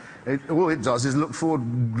 all it does is look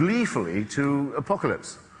forward gleefully to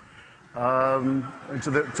apocalypse, to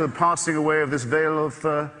the passing away of this veil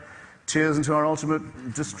of tears into our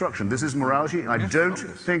ultimate destruction. This is morality? I don't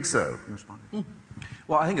think so.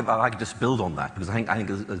 Well, I think if I could just build on that, because I think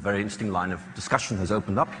a very interesting line of discussion has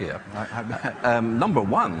opened up here. Number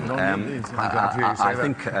one, I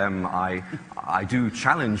think I do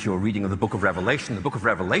challenge your reading of the Book of Revelation. The Book of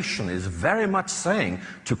Revelation is very much saying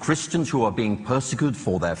to Christians who are being persecuted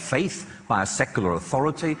for their faith by a secular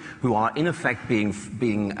authority, who are in effect being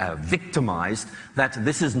victimized, that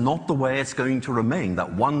this is not the way it's going to remain,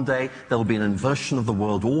 that one day there will be an inversion of the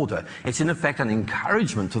world order. It's in effect an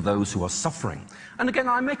encouragement to those who are suffering. And again,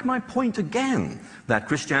 I make my point again, that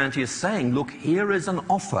Christianity is saying, look, here is an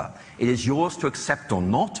offer. It is yours to accept or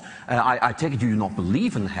not. I take it you do not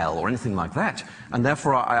believe in hell or anything like that, and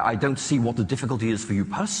therefore I don't see what the difficulty is for you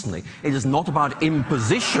personally. It is not about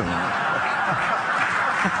imposition.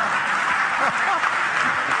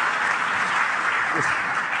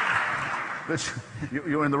 But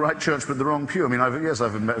you're in the right church but the wrong pew. I mean,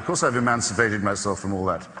 of course I've emancipated myself from all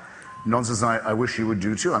that nonsense. I wish you would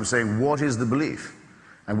do too. I'm saying, what is the belief?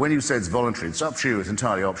 And when you say it's voluntary, it's up to you, it's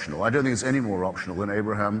entirely optional. I don't think it's any more optional than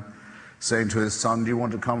Abraham saying to his son, do you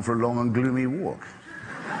want to come for a long and gloomy walk?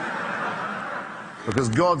 Because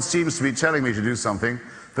God seems to be telling me to do something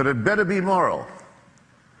that had better be moral.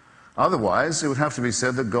 Otherwise, it would have to be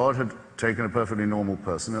said that God had taken a perfectly normal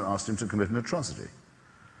person and asked him to commit an atrocity.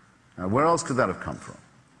 Now, where else could that have come from?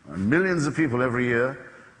 And millions of people every year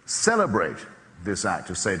celebrate this act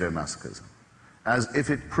of sadomasochism, as if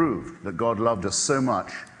it proved that God loved us so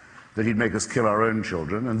much that he'd make us kill our own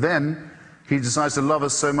children, and then he decides to love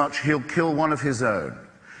us so much he'll kill one of his own.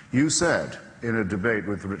 You said, in a debate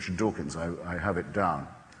with Richard Dawkins, I have it down,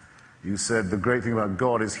 you said the great thing about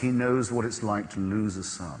God is he knows what it's like to lose a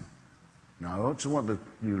son. Now, I want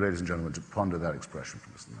you, ladies and gentlemen, to ponder that expression for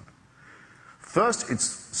just a moment. First, it's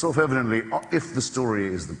self-evidently, if the story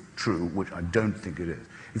is true, which I don't think it is,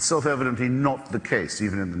 it's self-evidently not the case,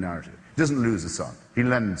 even in the narrative. He doesn't lose a son. He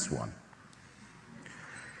lends one.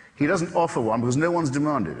 He doesn't offer one because no one's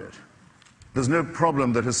demanded it. There's no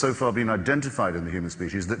problem that has so far been identified in the human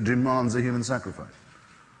species that demands a human sacrifice.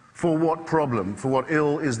 For what problem, for what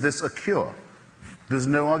ill is this a cure? There's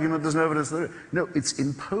no argument, there's no evidence that it is. No, it's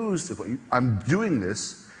imposed upon you. I'm doing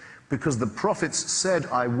this because the prophets said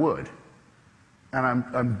I would. And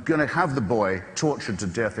I'm going to have the boy tortured to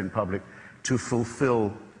death in public to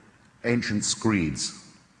fulfill ancient screeds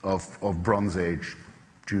of Bronze Age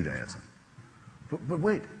Judaism. But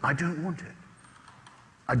wait, I don't want it.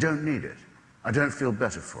 I don't need it. I don't feel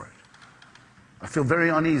better for it. I feel very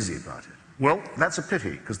uneasy about it. Well, that's a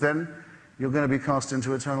pity, because then you're going to be cast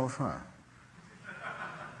into eternal fire.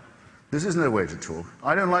 This is no way to talk.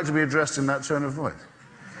 I don't like to be addressed in that tone of voice.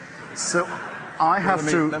 So I have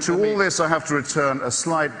to all this, I have to return a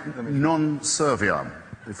slight non-serviam,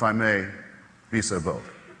 if I may be so bold,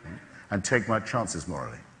 and take my chances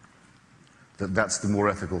morally. That's the more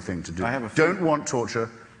ethical thing to do. Don't want torture,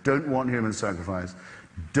 don't want human sacrifice,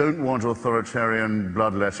 don't want authoritarian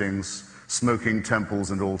bloodlettings, smoking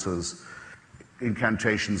temples and altars,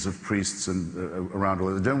 incantations of priests and around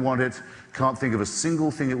all that. Don't want it, can't think of a single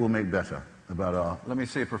thing it will make better about our, let me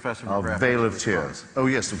see, Professor our Mcgrath, veil of tears. Oh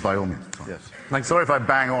yes, by all means. Yes. Sorry if I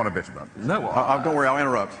bang on a bit about this. No, don't worry, I'll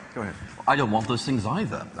interrupt. Go ahead. I don't want those things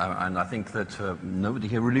either, and I think that nobody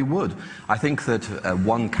here really would. I think that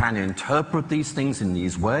one can interpret these things in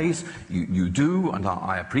these ways. You do, and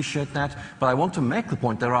I appreciate that. But I want to make the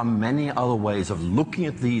point there are many other ways of looking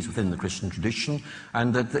at these within the Christian tradition,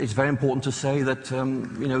 and that it's very important to say that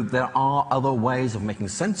there are other ways of making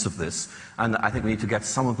sense of this, and I think we need to get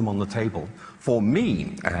some of them on the table. For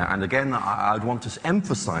me, and again, I'd want to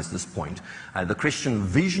emphasize this point, the Christian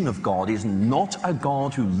vision of God is not a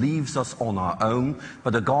God who leaves us on our own,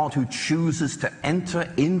 but a God who chooses to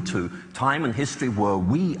enter into time and history where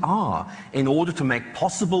we are in order to make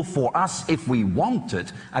possible for us, if we want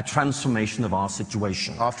it, a transformation of our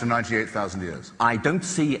situation. After 98,000 years? I don't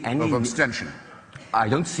see any... Of abstention? I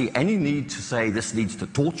don't see any need to say this leads to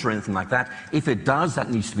torture or anything like that. If it does,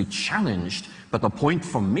 that needs to be challenged. But the point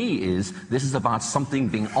for me is this is about something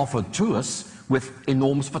being offered to us with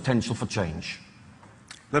enormous potential for change.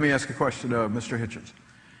 Let me ask a question of Mr. Hitchens.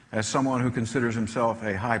 As someone who considers himself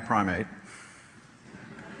a high primate,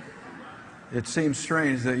 it seems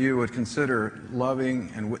strange that you would consider loving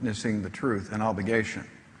and witnessing the truth an obligation.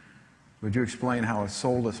 Would you explain how a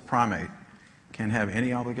soulless primate can have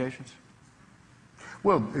any obligations?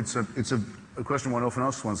 Well, it's a question one often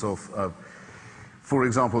asks oneself. For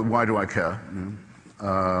example, why do I care?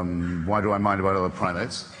 Why do I mind about other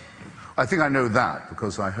primates? I think I know that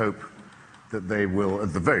because I hope that they will,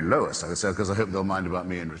 at the very lowest, I would say, because I hope they'll mind about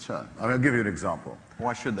me in return. I mean, I'll give you an example.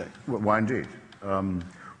 Why should they? Well, why indeed?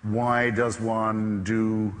 Why does one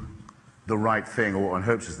do the right thing, or one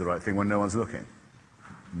hopes is the right thing, when no one's looking?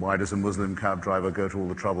 Why does a Muslim cab driver go to all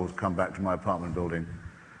the trouble to come back to my apartment building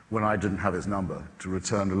when I didn't have his number, to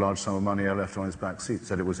return a large sum of money I left on his back seat,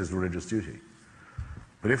 said it was his religious duty?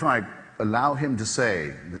 But if I allow him to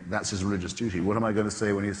say that that's his religious duty, what am I going to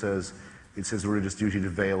say when he says it's his religious duty to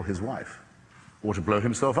veil his wife, or to blow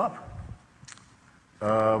himself up,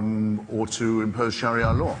 or to impose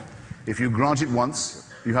Sharia law? If you grant it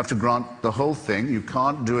once, you have to grant the whole thing. You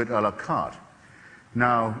can't do it a la carte.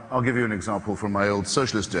 Now, I'll give you an example from my old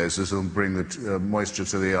socialist days. This will bring the moisture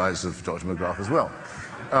to the eyes of Dr. Mcgrath as well.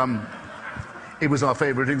 It was our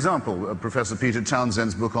favourite example, Professor Peter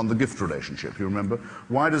Townsend's book on the gift relationship, you remember?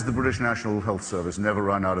 Why does the British National Health Service never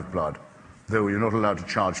run out of blood, though you're not allowed to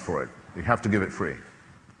charge for it? You have to give it free.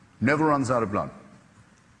 Never runs out of blood.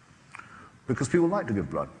 Because people like to give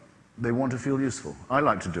blood. They want to feel useful. I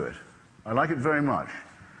like to do it. I like it very much.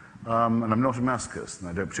 And I'm not a masochist, and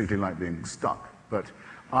I don't particularly like being stuck. But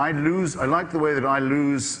I like the way that I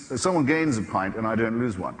lose, someone gains a pint and I don't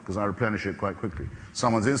lose one, because I replenish it quite quickly.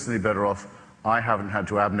 Someone's instantly better off. I haven't had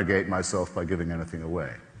to abnegate myself by giving anything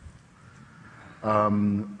away.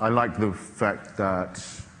 I like the fact that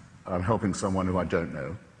I'm helping someone who I don't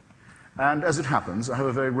know. And as it happens, I have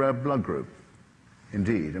a very rare blood group,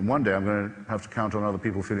 indeed. And one day I'm going to have to count on other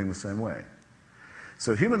people feeling the same way.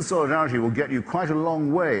 So human solidarity will get you quite a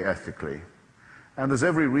long way ethically. And there's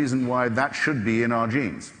every reason why that should be in our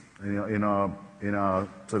genes, in our,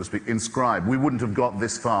 so to speak, inscribed. We wouldn't have got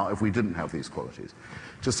this far if we didn't have these qualities.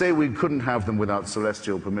 To say we couldn't have them without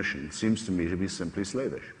celestial permission seems to me to be simply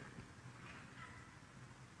slavish.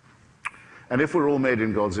 And if we're all made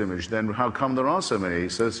in God's image, then how come there are so many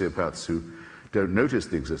sociopaths who don't notice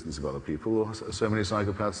the existence of other people, or so many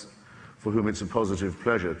psychopaths for whom it's a positive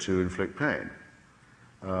pleasure to inflict pain?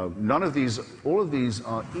 None of these, all of these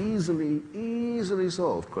are easily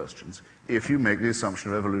solved questions if you make the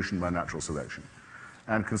assumption of evolution by natural selection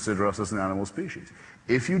and consider us as an animal species.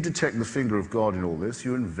 If you detect the finger of God in all this,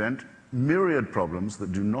 you invent myriad problems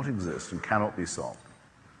that do not exist and cannot be solved,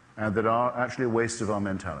 and that are actually a waste of our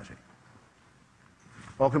mentality.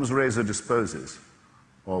 Occam's razor disposes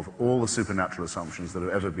of all the supernatural assumptions that have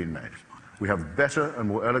ever been made. We have better and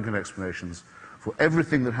more elegant explanations for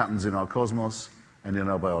everything that happens in our cosmos and in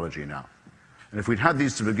our biology now. And if we'd had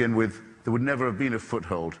these to begin with, there would never have been a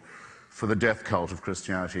foothold for the death cult of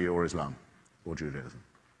Christianity or Islam or Judaism.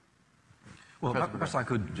 Well, perhaps I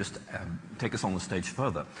could just take us on the stage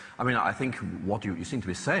further. I mean, I think what you seem to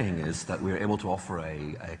be saying is that we're able to offer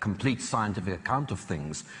a complete scientific account of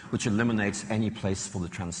things which eliminates any place for the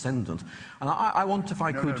transcendent. And I want, if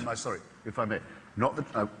I could... No, sorry, if I may. Not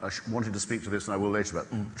that I wanted to speak to this, and I will later,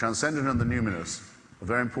 but transcendent and the numinous are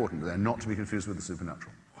very important. They're not to be confused with the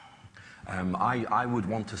supernatural. I would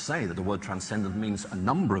want to say that the word transcendent means a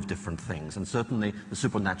number of different things, and certainly the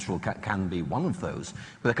supernatural can be one of those,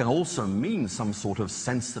 but it can also mean some sort of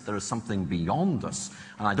sense that there is something beyond us.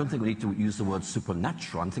 And I don't think we need to use the word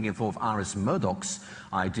supernatural. I'm thinking of Iris Murdoch's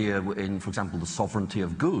idea in, for example, The Sovereignty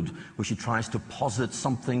of Good, where she tries to posit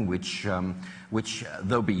something which which,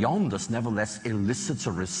 though beyond us, nevertheless elicits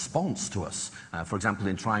a response to us. For example,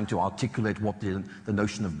 in trying to articulate what the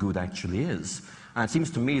notion of good actually is. And it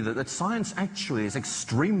seems to me that science actually is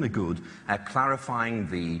extremely good at clarifying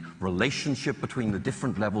the relationship between the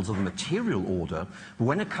different levels of the material order. But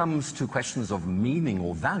when it comes to questions of meaning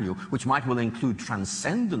or value, which might well include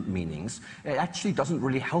transcendent meanings, it actually doesn't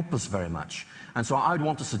really help us very much. And so I would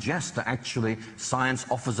want to suggest that actually science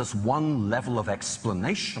offers us one level of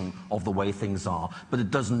explanation of the way things are, but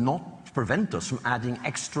it does not prevent us from adding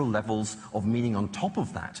extra levels of meaning on top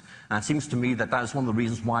of that. And it seems to me that that is one of the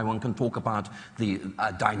reasons why one can talk about the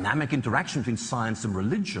dynamic interaction between science and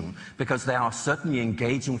religion, because they are certainly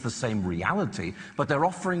engaging with the same reality, but they're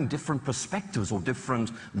offering different perspectives or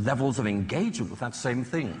different levels of engagement with that same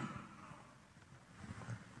thing.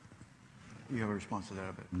 You have a response to that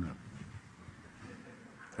a bit? No.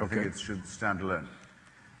 Okay. I think it should stand alone.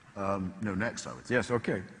 No, next, I would say. Yes,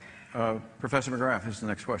 okay. Professor Mcgrath, here's the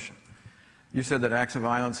next question. You said that acts of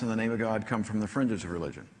violence in the name of God come from the fringes of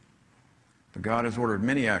religion. But God has ordered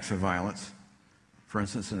many acts of violence, for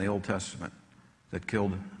instance, in the Old Testament, that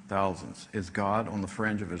killed thousands. Is God on the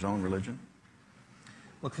fringe of his own religion?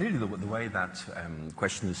 Well, clearly the way that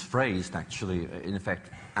question is phrased actually, in effect,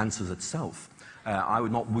 answers itself. I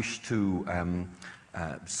would not wish to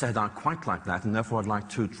set it out quite like that, and therefore I'd like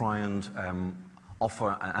to try and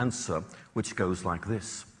offer an answer which goes like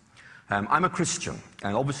this. I'm a Christian,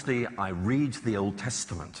 and obviously I read the Old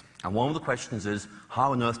Testament. And one of the questions is,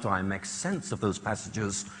 how on earth do I make sense of those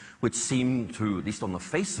passages which seem to, at least on the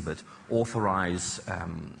face of it, authorize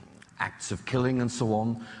acts of killing and so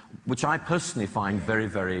on, which I personally find very,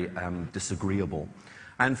 very disagreeable.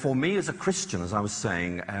 And for me as a Christian, as I was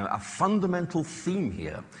saying, a fundamental theme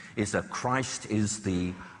here is that Christ is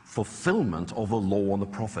the fulfillment of the law and the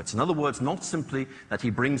prophets. In other words, not simply that he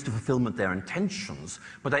brings to fulfillment their intentions,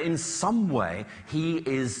 but that in some way he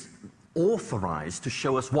is authorized to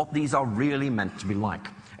show us what these are really meant to be like.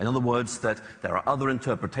 In other words, that there are other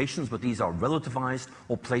interpretations, but these are relativized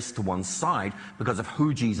or placed to one side because of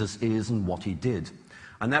who Jesus is and what he did.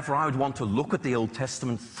 And therefore I would want to look at the Old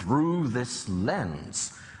Testament through this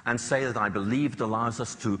lens and say that I believe it allows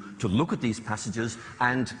us to look at these passages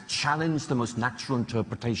and challenge the most natural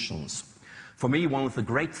interpretations. For me, one of the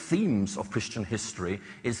great themes of Christian history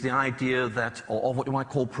is the idea that, of what you might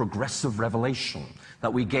call progressive revelation,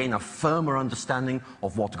 that we gain a firmer understanding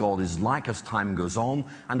of what God is like as time goes on,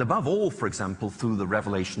 and above all, for example, through the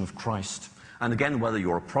revelation of Christ. And again, whether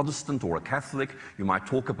you're a Protestant or a Catholic, you might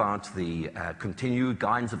talk about the continued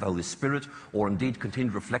guidance of the Holy Spirit, or indeed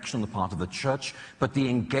continued reflection on the part of the Church, but the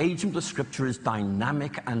engagement of Scripture is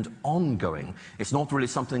dynamic and ongoing. It's not really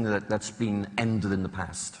something that's been ended in the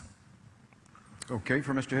past. Okay,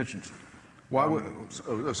 for Mr. Hitchens.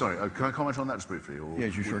 Sorry, can I comment on that just briefly? Or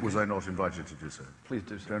yes, you sure was can. I not invited to do so? Please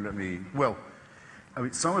do so. Don't let me... Well, I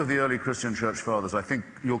mean, some of the early Christian church fathers, I think,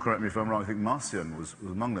 you'll correct me if I'm wrong, I think Marcion was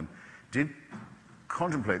among them, did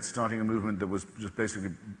contemplate starting a movement that was just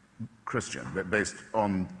basically Christian, based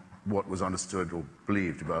on what was understood or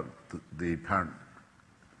believed about the apparent,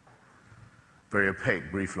 very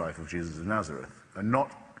opaque brief life of Jesus of Nazareth, and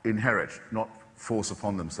not inherit, not force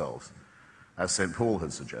upon themselves, as St. Paul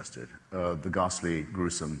had suggested, the ghastly,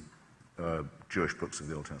 gruesome Jewish books of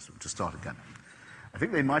the Old Testament, to start again. I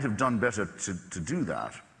think they might have done better to do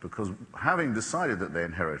that, because having decided that they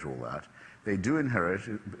inherit all that, they do inherit,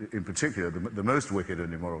 in particular, the most wicked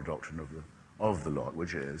and immoral doctrine of the lot,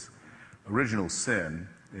 which is original sin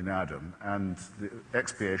in Adam and the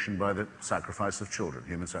expiation by the sacrifice of children,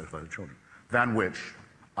 human sacrifice of children, than which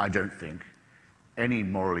I don't think any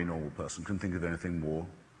morally normal person can think of anything more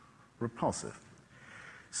repulsive.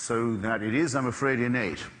 So that it is, I'm afraid,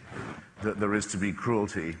 innate that there is to be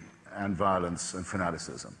cruelty and violence and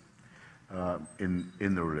fanaticism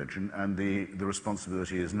in the religion, and the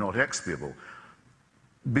responsibility is not expiable.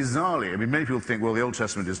 Bizarrely, I mean, many people think, well, the Old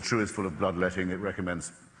Testament is true, it's full of bloodletting, it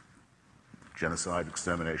recommends genocide,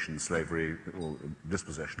 extermination, slavery, or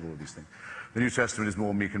dispossession, all of these things. The New Testament is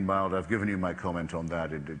more meek and mild. I've given you my comment on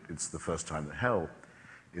that. It's the first time that hell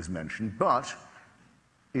is mentioned. But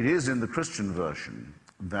it is in the Christian version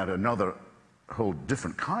that another whole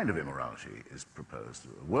different kind of immorality is proposed,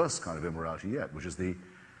 a worse kind of immorality yet, which is the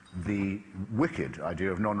wicked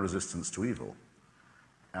idea of non-resistance to evil,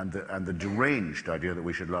 and the deranged idea that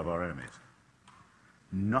we should love our enemies.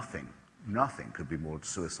 Nothing could be more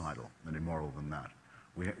suicidal and immoral than that.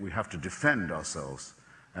 We have to defend ourselves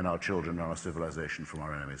and our children and our civilization from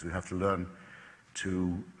our enemies. We have to learn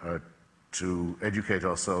to educate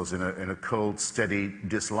ourselves in a cold, steady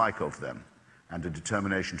dislike of them, and a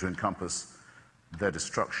determination to encompass their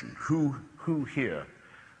destruction. Who here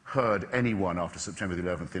heard anyone after September the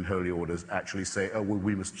 11th in holy orders actually say, oh, well,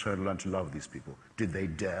 we must learn to love these people. Did they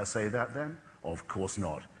dare say that then? Of course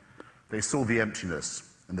not. They saw the emptiness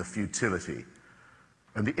and the futility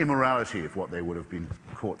and the immorality of what they would have been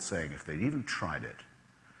caught saying if they'd even tried it.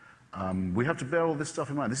 We have to bear all this stuff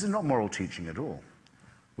in mind. This is not moral teaching at all.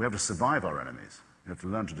 We have to survive our enemies. We have to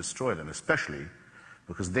learn to destroy them, especially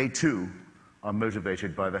because they too are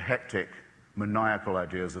motivated by the hectic, maniacal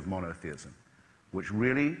ideas of monotheism, which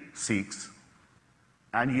really seeks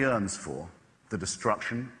and yearns for the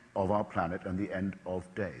destruction of our planet and the end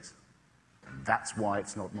of days. And that's why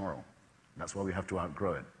it's not moral. That's why we have to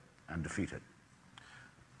outgrow it and defeat it.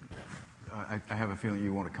 I have a feeling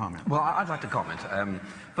you want to comment. Well, I'd like to comment.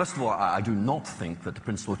 First of all, I do not think that the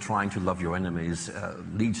principle of trying to love your enemies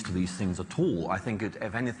leads to these things at all. I think it,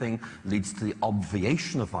 if anything, leads to the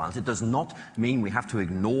obviation of violence. It does not mean we have to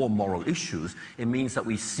ignore moral issues. It means that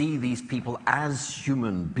we see these people as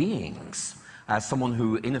human beings, as someone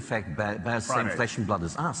who, in effect, bears the same flesh and blood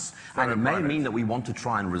as us. And it may mean that we want to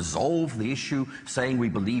try and resolve the issue, saying we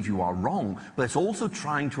believe you are wrong, but it's also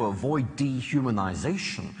trying to avoid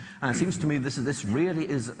dehumanization. And it seems to me this really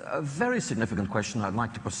is a very significant question I'd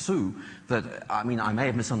like to pursue. That, I mean, I may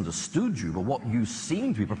have misunderstood you, but what you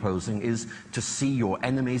seem to be proposing is to see your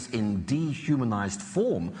enemies in dehumanized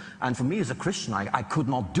form. And for me as a Christian, I could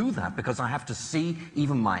not do that, because I have to see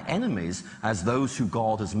even my enemies as those who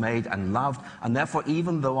God has made and loved. And therefore,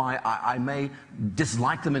 even though I may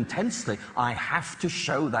dislike them intensely, I have to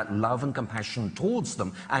show that love and compassion towards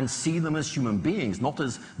them and see them as human beings, not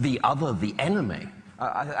as the other, the enemy.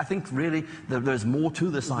 I think really there's more to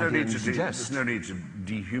this idea than you suggest. There's no need to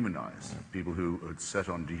dehumanize people who are set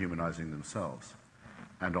on dehumanizing themselves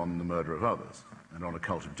and on the murder of others and on a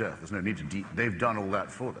cult of death. There's no need to they've done all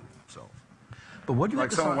that for themselves. But what do you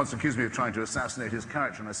like someone once accused me of trying to assassinate his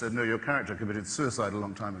character, and I said, no, your character committed suicide a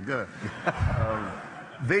long time ago.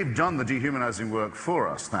 They've done the dehumanizing work for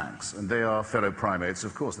us, thanks, and they are fellow primates.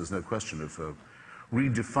 Of course, there's no question of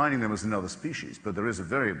redefining them as another species, but there is a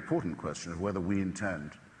very important question of whether we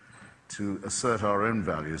intend to assert our own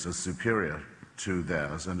values as superior to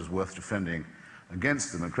theirs and as worth defending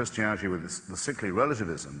against them. And Christianity, with the sickly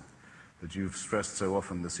relativism that you've stressed so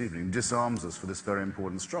often this evening, disarms us for this very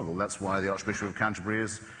important struggle. That's why the Archbishop of Canterbury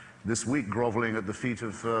is this week groveling at the feet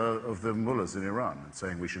of the mullahs in Iran and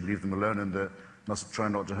saying we should leave them alone and must try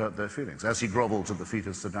not to hurt their feelings, as he grovelled at the feet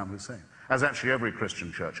of Saddam Hussein, as actually every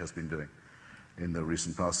Christian church has been doing in the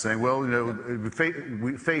recent past, saying, well, you know,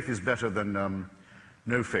 faith is better than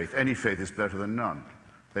no faith. Any faith is better than none.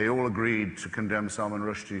 They all agreed to condemn Salman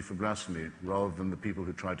Rushdie for blasphemy rather than the people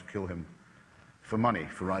who tried to kill him for money,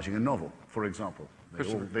 for writing a novel, for example.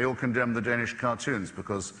 They all condemned the Danish cartoons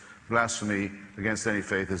because blasphemy against any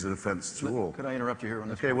faith is an offense to all. Could I interrupt you here on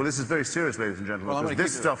this? Okay, well, this is very serious, ladies and gentlemen, because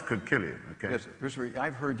this stuff could kill you. Okay? Yes, Christopher,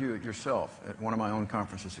 I've heard you yourself at one of my own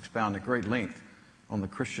conferences expound at great length on the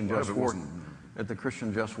Christian just war, at the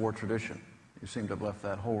Christian just war tradition. You seem to have left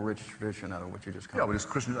that whole rich tradition out of what you just covered. Yeah, but it's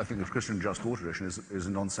Christian, I think the Christian just war tradition is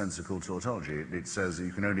a nonsensical tautology. It says that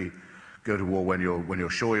you can only go to war when you're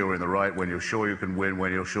sure you're in the right, when you're sure you can win,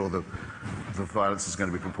 when you're sure the violence is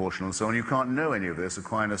going to be proportional and so on. You can't know any of this.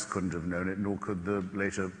 Aquinas couldn't have known it, nor could the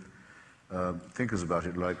later thinkers about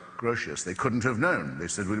it like Grotius. They couldn't have known. They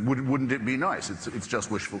said, wouldn't it be nice? It's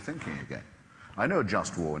just wishful thinking again. I know a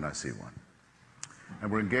just war when I see one.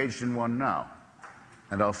 And we're engaged in one now.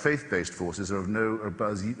 And our faith-based forces are of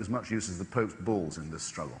as much use as the Pope's bulls in this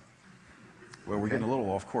struggle. Well, we're getting a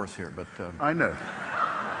little off course here, but... I know.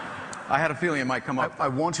 I had a feeling it might come up. I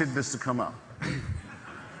wanted this to come up.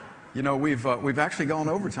 You know, we've actually gone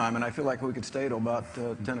overtime, and I feel like we could stay till about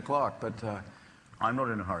 10 o'clock, but... I'm not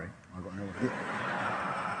in a hurry. I've got no hurry.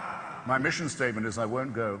 My mission statement is I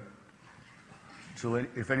won't go till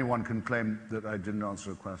if anyone can claim that I didn't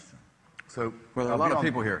answer a question. So, well, there are a lot of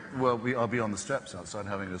people here. Well, I'll be on the steps outside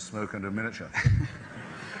having a smoke and a miniature.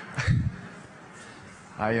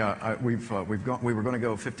 We were going to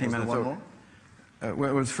go 15 minutes over. Well,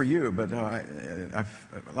 it was for you, but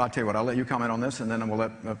I'll tell you what, I'll let you comment on this, and then we'll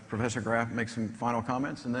let Professor Graff make some final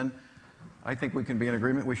comments, and then I think we can be in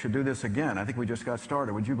agreement we should do this again. I think we just got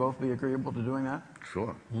started. Would you both be agreeable to doing that?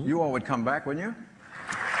 Sure. Mm-hmm. You all would come back, wouldn't you?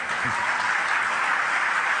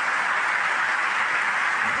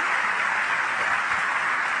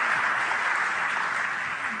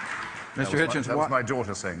 Mr. Hitchens, that was my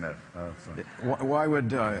daughter saying that. Why would,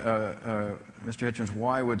 Mr. Hitchens,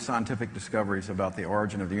 why would scientific discoveries about the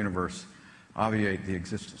origin of the universe obviate the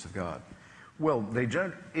existence of God? Well, they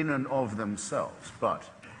don't in and of themselves, but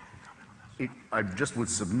I just would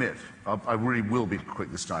submit, I really will be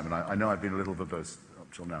quick this time, and I know I've been a little verbose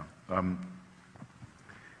up till now.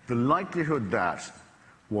 the likelihood that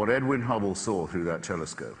what Edwin Hubble saw through that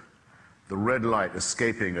telescope, the red light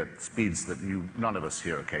escaping at speeds that none of us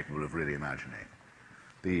here are capable of really imagining,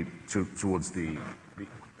 towards the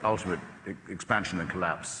ultimate expansion and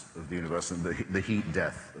collapse of the universe and the heat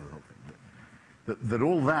death of the whole thing, that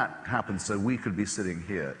all that happened so we could be sitting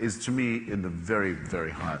here is, to me, in the very,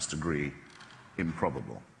 very highest degree,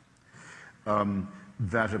 improbable.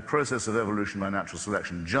 That a process of evolution by natural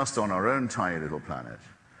selection just on our own tiny little planet,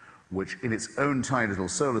 which in its own tiny little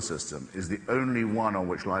solar system is the only one on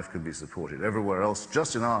which life can be supported. Everywhere else,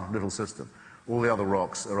 just in our little system, all the other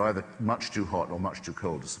rocks are either much too hot or much too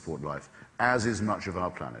cold to support life, as is much of our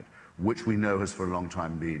planet, which we know has for a long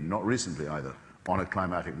time been, not recently either, on a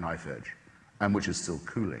climatic knife edge, and which is still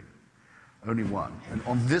cooling. Only one. And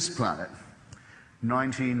on this planet,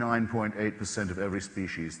 99.8% of every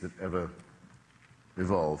species that ever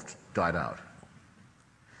evolved died out.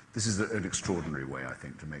 This is an extraordinary way, I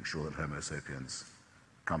think, to make sure that Homo sapiens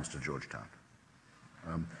comes to Georgetown.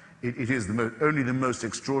 It is only the most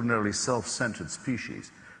extraordinarily self-centered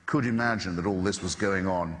species could imagine that all this was going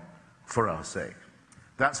on for our sake.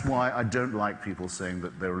 That's why I don't like people saying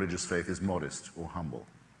that their religious faith is modest or humble.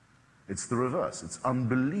 It's the reverse. It's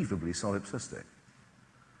unbelievably solipsistic.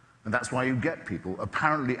 And that's why you get people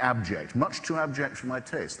apparently abject, much too abject for my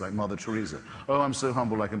taste, like Mother Teresa. Oh, I'm so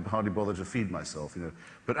humble I can hardly bother to feed myself,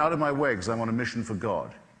 But out of my way because I'm on a mission for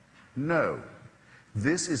God. No.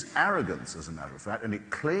 This is arrogance, as a matter of fact, and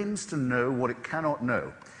it claims to know what it cannot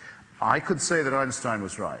know. I could say that Einstein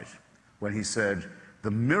was right when he said,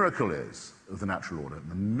 the miracle is, of the natural order,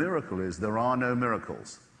 the miracle is there are no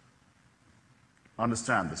miracles.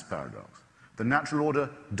 Understand this paradox. The natural order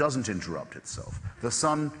doesn't interrupt itself. The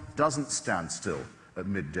sun doesn't stand still at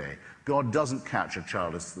midday. God doesn't catch a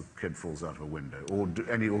child as the kid falls out of a window, or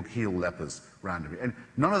heal lepers randomly. And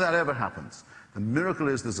none of that ever happens. The miracle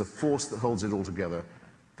is there's a force that holds it all together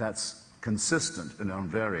that's consistent and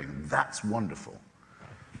unvarying. That's wonderful.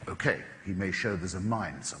 Okay, he may show there's a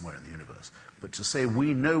mind somewhere in the universe. But to say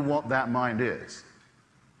we know what that mind is,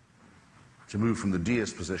 to move from the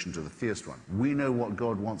deist position to the theist one, we know what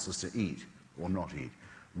God wants us to eat or not eat.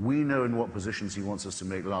 We know in what positions he wants us to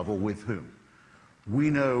make love or with whom. We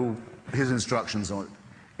know his instructions on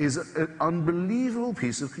it, is an unbelievable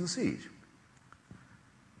piece of conceit.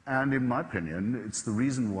 And in my opinion, it's the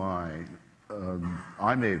reason why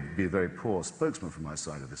I may be a very poor spokesman for my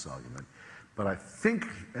side of this argument, but I think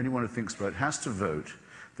anyone who thinks about it has to vote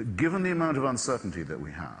that given the amount of uncertainty that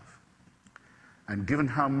we have, and given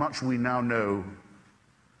how much we now know,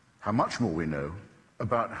 how much more we know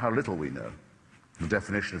about how little we know, the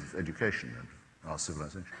definition of education and our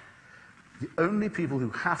civilization, the only people who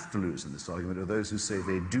have to lose in this argument are those who say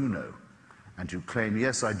they do know, and who claim,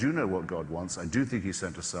 yes, I do know what God wants, I do think he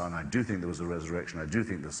sent a son, I do think there was a resurrection, I do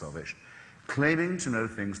think there's salvation, claiming to know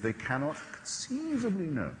things they cannot conceivably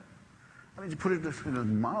know. I mean, to put it in a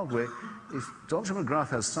mild way, if Dr. Mcgrath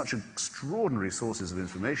has such extraordinary sources of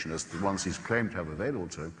information as the ones he's claimed to have available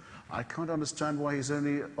to him, I can't understand why he's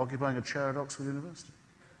only occupying a chair at Oxford University.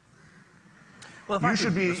 Well, you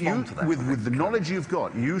should be, with the knowledge you've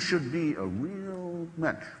got, you should be a real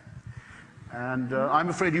mensch. And I'm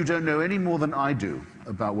afraid you don't know any more than I do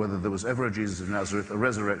about whether there was ever a Jesus of Nazareth, a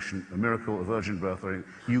resurrection, a miracle, a virgin birth, or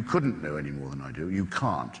anything. You couldn't know any more than I do. You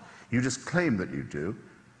can't. You just claim that you do.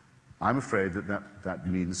 I'm afraid that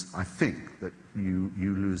means, I think, that you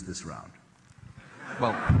lose this round.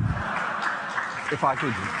 Well, if I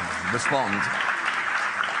could respond,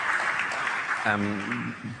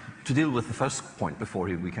 to deal with the first point before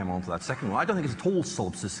we came on to that second one, I don't think it's at all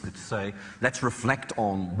solipsistic to say, let's reflect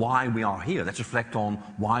on why we are here. Let's reflect on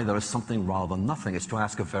why there is something rather than nothing. It's to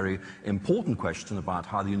ask a very important question about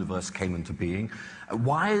how the universe came into being.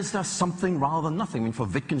 Why is there something rather than nothing? I mean, for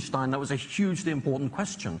Wittgenstein, that was a hugely important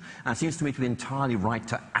question. And it seems to me to be entirely right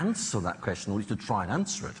to answer that question, or at least to try and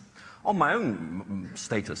answer it. On my own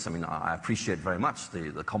status, I mean, I appreciate very much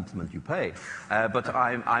the compliment you pay, but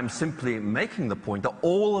I'm simply making the point that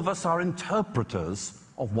all of us are interpreters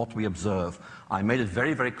of what we observe. I made it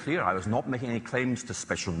very, very clear. I was not making any claims to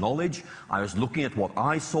special knowledge. I was looking at what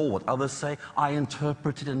I saw, what others say. I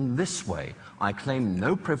interpret it in this way. I claim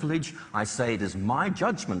no privilege. I say it is my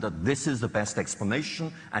judgment that this is the best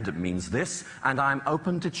explanation, and it means this, and I'm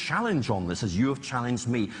open to challenge on this, as you have challenged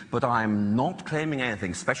me. But I'm not claiming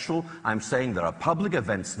anything special. I'm saying there are public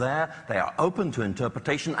events there. They are open to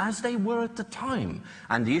interpretation, as they were at the time.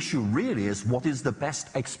 And the issue really is, what is the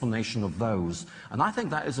best explanation of those? And I think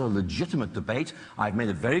that is a legitimate debate. I've made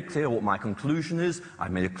it very clear what my conclusion is.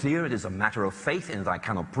 I've made it clear it is a matter of faith in that I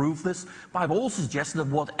cannot prove this. But I've also suggested that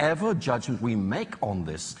whatever judgment we make on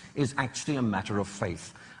this is actually a matter of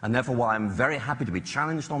faith. And therefore, while I'm very happy to be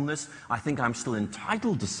challenged on this, I think I'm still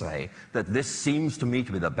entitled to say that this seems to me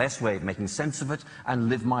to be the best way of making sense of it and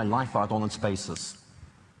live my life out on its basis.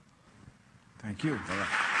 Thank you.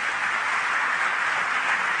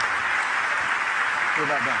 We're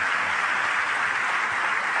about done.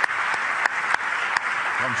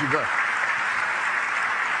 Why don't you go?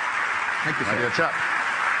 Thank you, My sir. dear chap.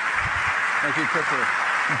 Thank you, Christopher.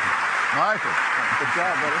 Michael. Good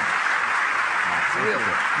job, buddy. Really?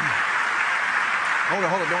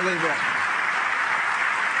 Hold it, don't leave that.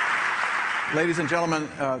 Ladies and gentlemen,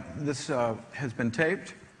 this has been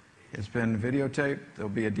taped. It's been videotaped. There'll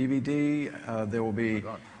be a DVD.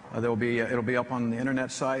 It'll be up on the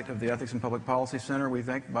internet site of the Ethics and Public Policy Center, we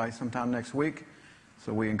think, by sometime next week.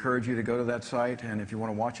 So we encourage you to go to that site, and if you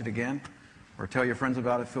want to watch it again or tell your friends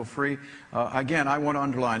about it, feel free. Again, I want to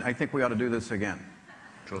underline, I think we ought to do this again.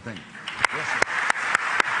 Sure thing. Yes, sir.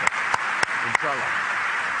 Inshallah.